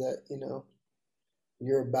it is that,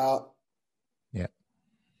 you're about. Yeah,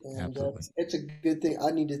 and absolutely. It's a good thing.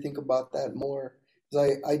 I need to think about that more,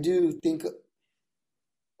 because I do think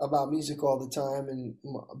about music all the time, and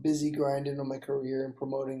I'm busy grinding on my career and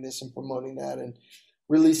promoting this and promoting that and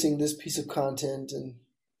releasing this piece of content, and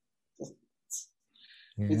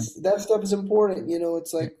that stuff is important.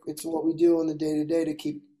 It's like it's what we do on the day-to-day to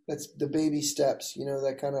keep. That's the baby steps,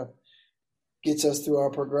 that kind of gets us through our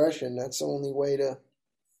progression. That's the only way to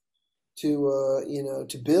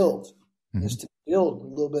build, is to build a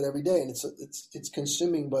little bit every day. And it's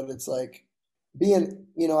consuming, but it's like being,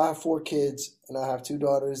 I have 4 kids, and I have 2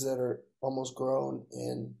 daughters that are almost grown,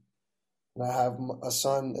 and I have a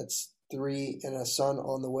son that's 3 and a son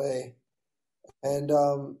on the way. And,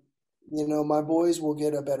 my boys will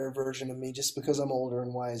get a better version of me just because I'm older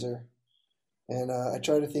and wiser. And I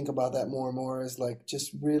try to think about that more and more, as like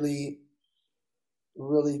just really,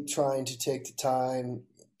 really trying to take the time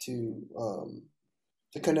to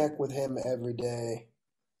connect with him every day.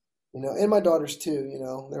 And my daughters too,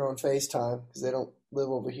 they're on FaceTime because they don't live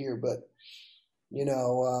over here. But,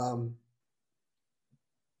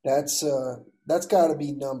 that's got to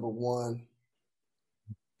be number one.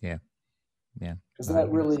 Yeah. Yeah.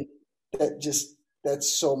 Because that's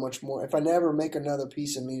so much more. If I never make another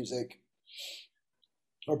piece of music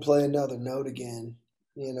or play another note again,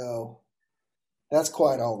 that's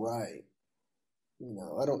quite all right.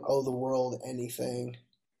 I don't owe the world anything,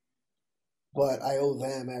 but I owe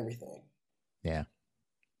them everything. Yeah.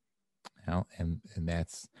 Well, and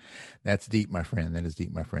that's deep, my friend. That is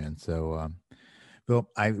deep, my friend. So, Philip,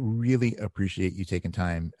 I really appreciate you taking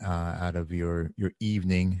time out of your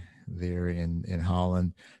evening there in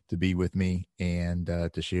Holland to be with me and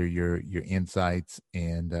to share your insights.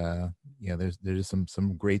 And there's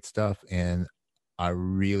some great stuff, and I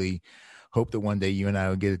really hope that one day you and I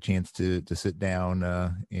will get a chance to sit down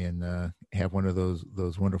and have one of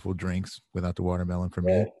those wonderful drinks without the watermelon for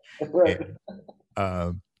me. Right.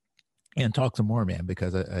 And talk some more, man,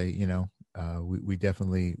 because we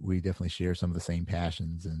definitely share some of the same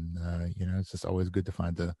passions, and it's just always good to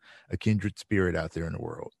find a kindred spirit out there in the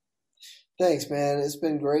world. Thanks, man. It's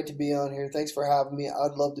been great to be on here. Thanks for having me.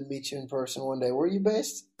 I'd love to meet you in person one day. Where are you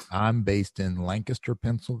based? I'm based in Lancaster,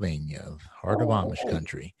 Pennsylvania, heart of Amish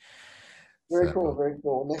country. Very cool, very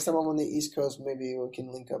cool. Next time I'm on the East Coast, maybe we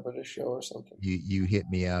can link up at a show or something. You hit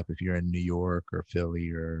me up if you're in New York or Philly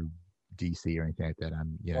or DC or anything like that.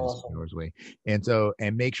 I'm awesome. Yours way.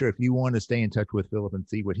 And make sure, if you want to stay in touch with Philip and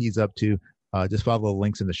see what he's up to, just follow the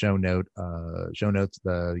links in the show notes.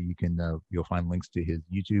 You'll find links to his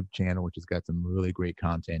YouTube channel, which has got some really great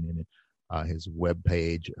content in it. His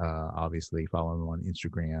webpage, obviously follow him on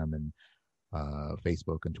Instagram and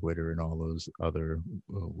Facebook and Twitter and all those other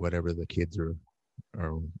whatever the kids are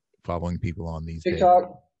following people on these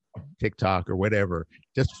TikTok or whatever.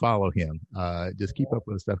 Just follow him. Just keep up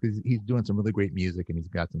with the stuff, because he's doing some really great music, and he's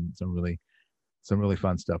got some really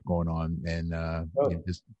fun stuff going on. And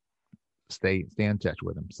just stay in touch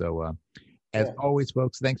with him. So as always,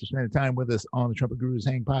 folks, thanks for spending time with us on the Trumpet Gurus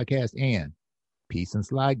Hang podcast, and peace and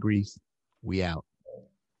slide grease. We out.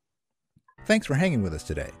 Thanks for hanging with us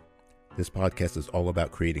today. This podcast is all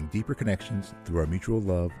about creating deeper connections through our mutual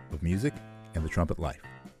love of music and the trumpet life.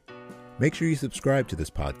 Make sure you subscribe to this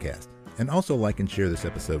podcast, and also like and share this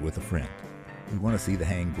episode with a friend. We want to see the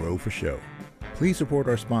hang grow for show. Please support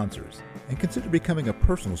our sponsors and consider becoming a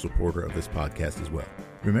personal supporter of this podcast as well.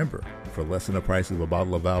 Remember, for less than the price of a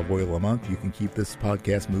bottle of valve oil a month, you can keep this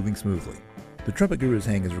podcast moving smoothly. The Trumpet Gurus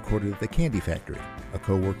Hang is recorded at the Candy Factory, a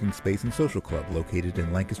co-working space and social club located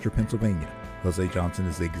in Lancaster, Pennsylvania. Jose Johnson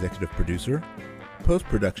is the executive producer.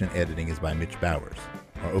 Post-production editing is by Mitch Bowers.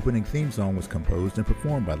 Our opening theme song was composed and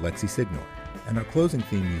performed by Lexi Signor, and our closing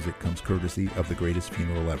theme music comes courtesy of The Greatest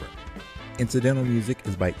Funeral Ever. Incidental music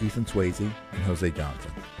is by Ethan Swayze and Jose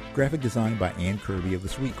Johnson. Graphic design by Ann Kirby of the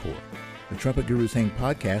Sweet Corps. The Trumpet Gurus Hang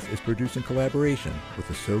podcast is produced in collaboration with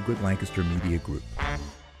the So Good Lancaster Media Group.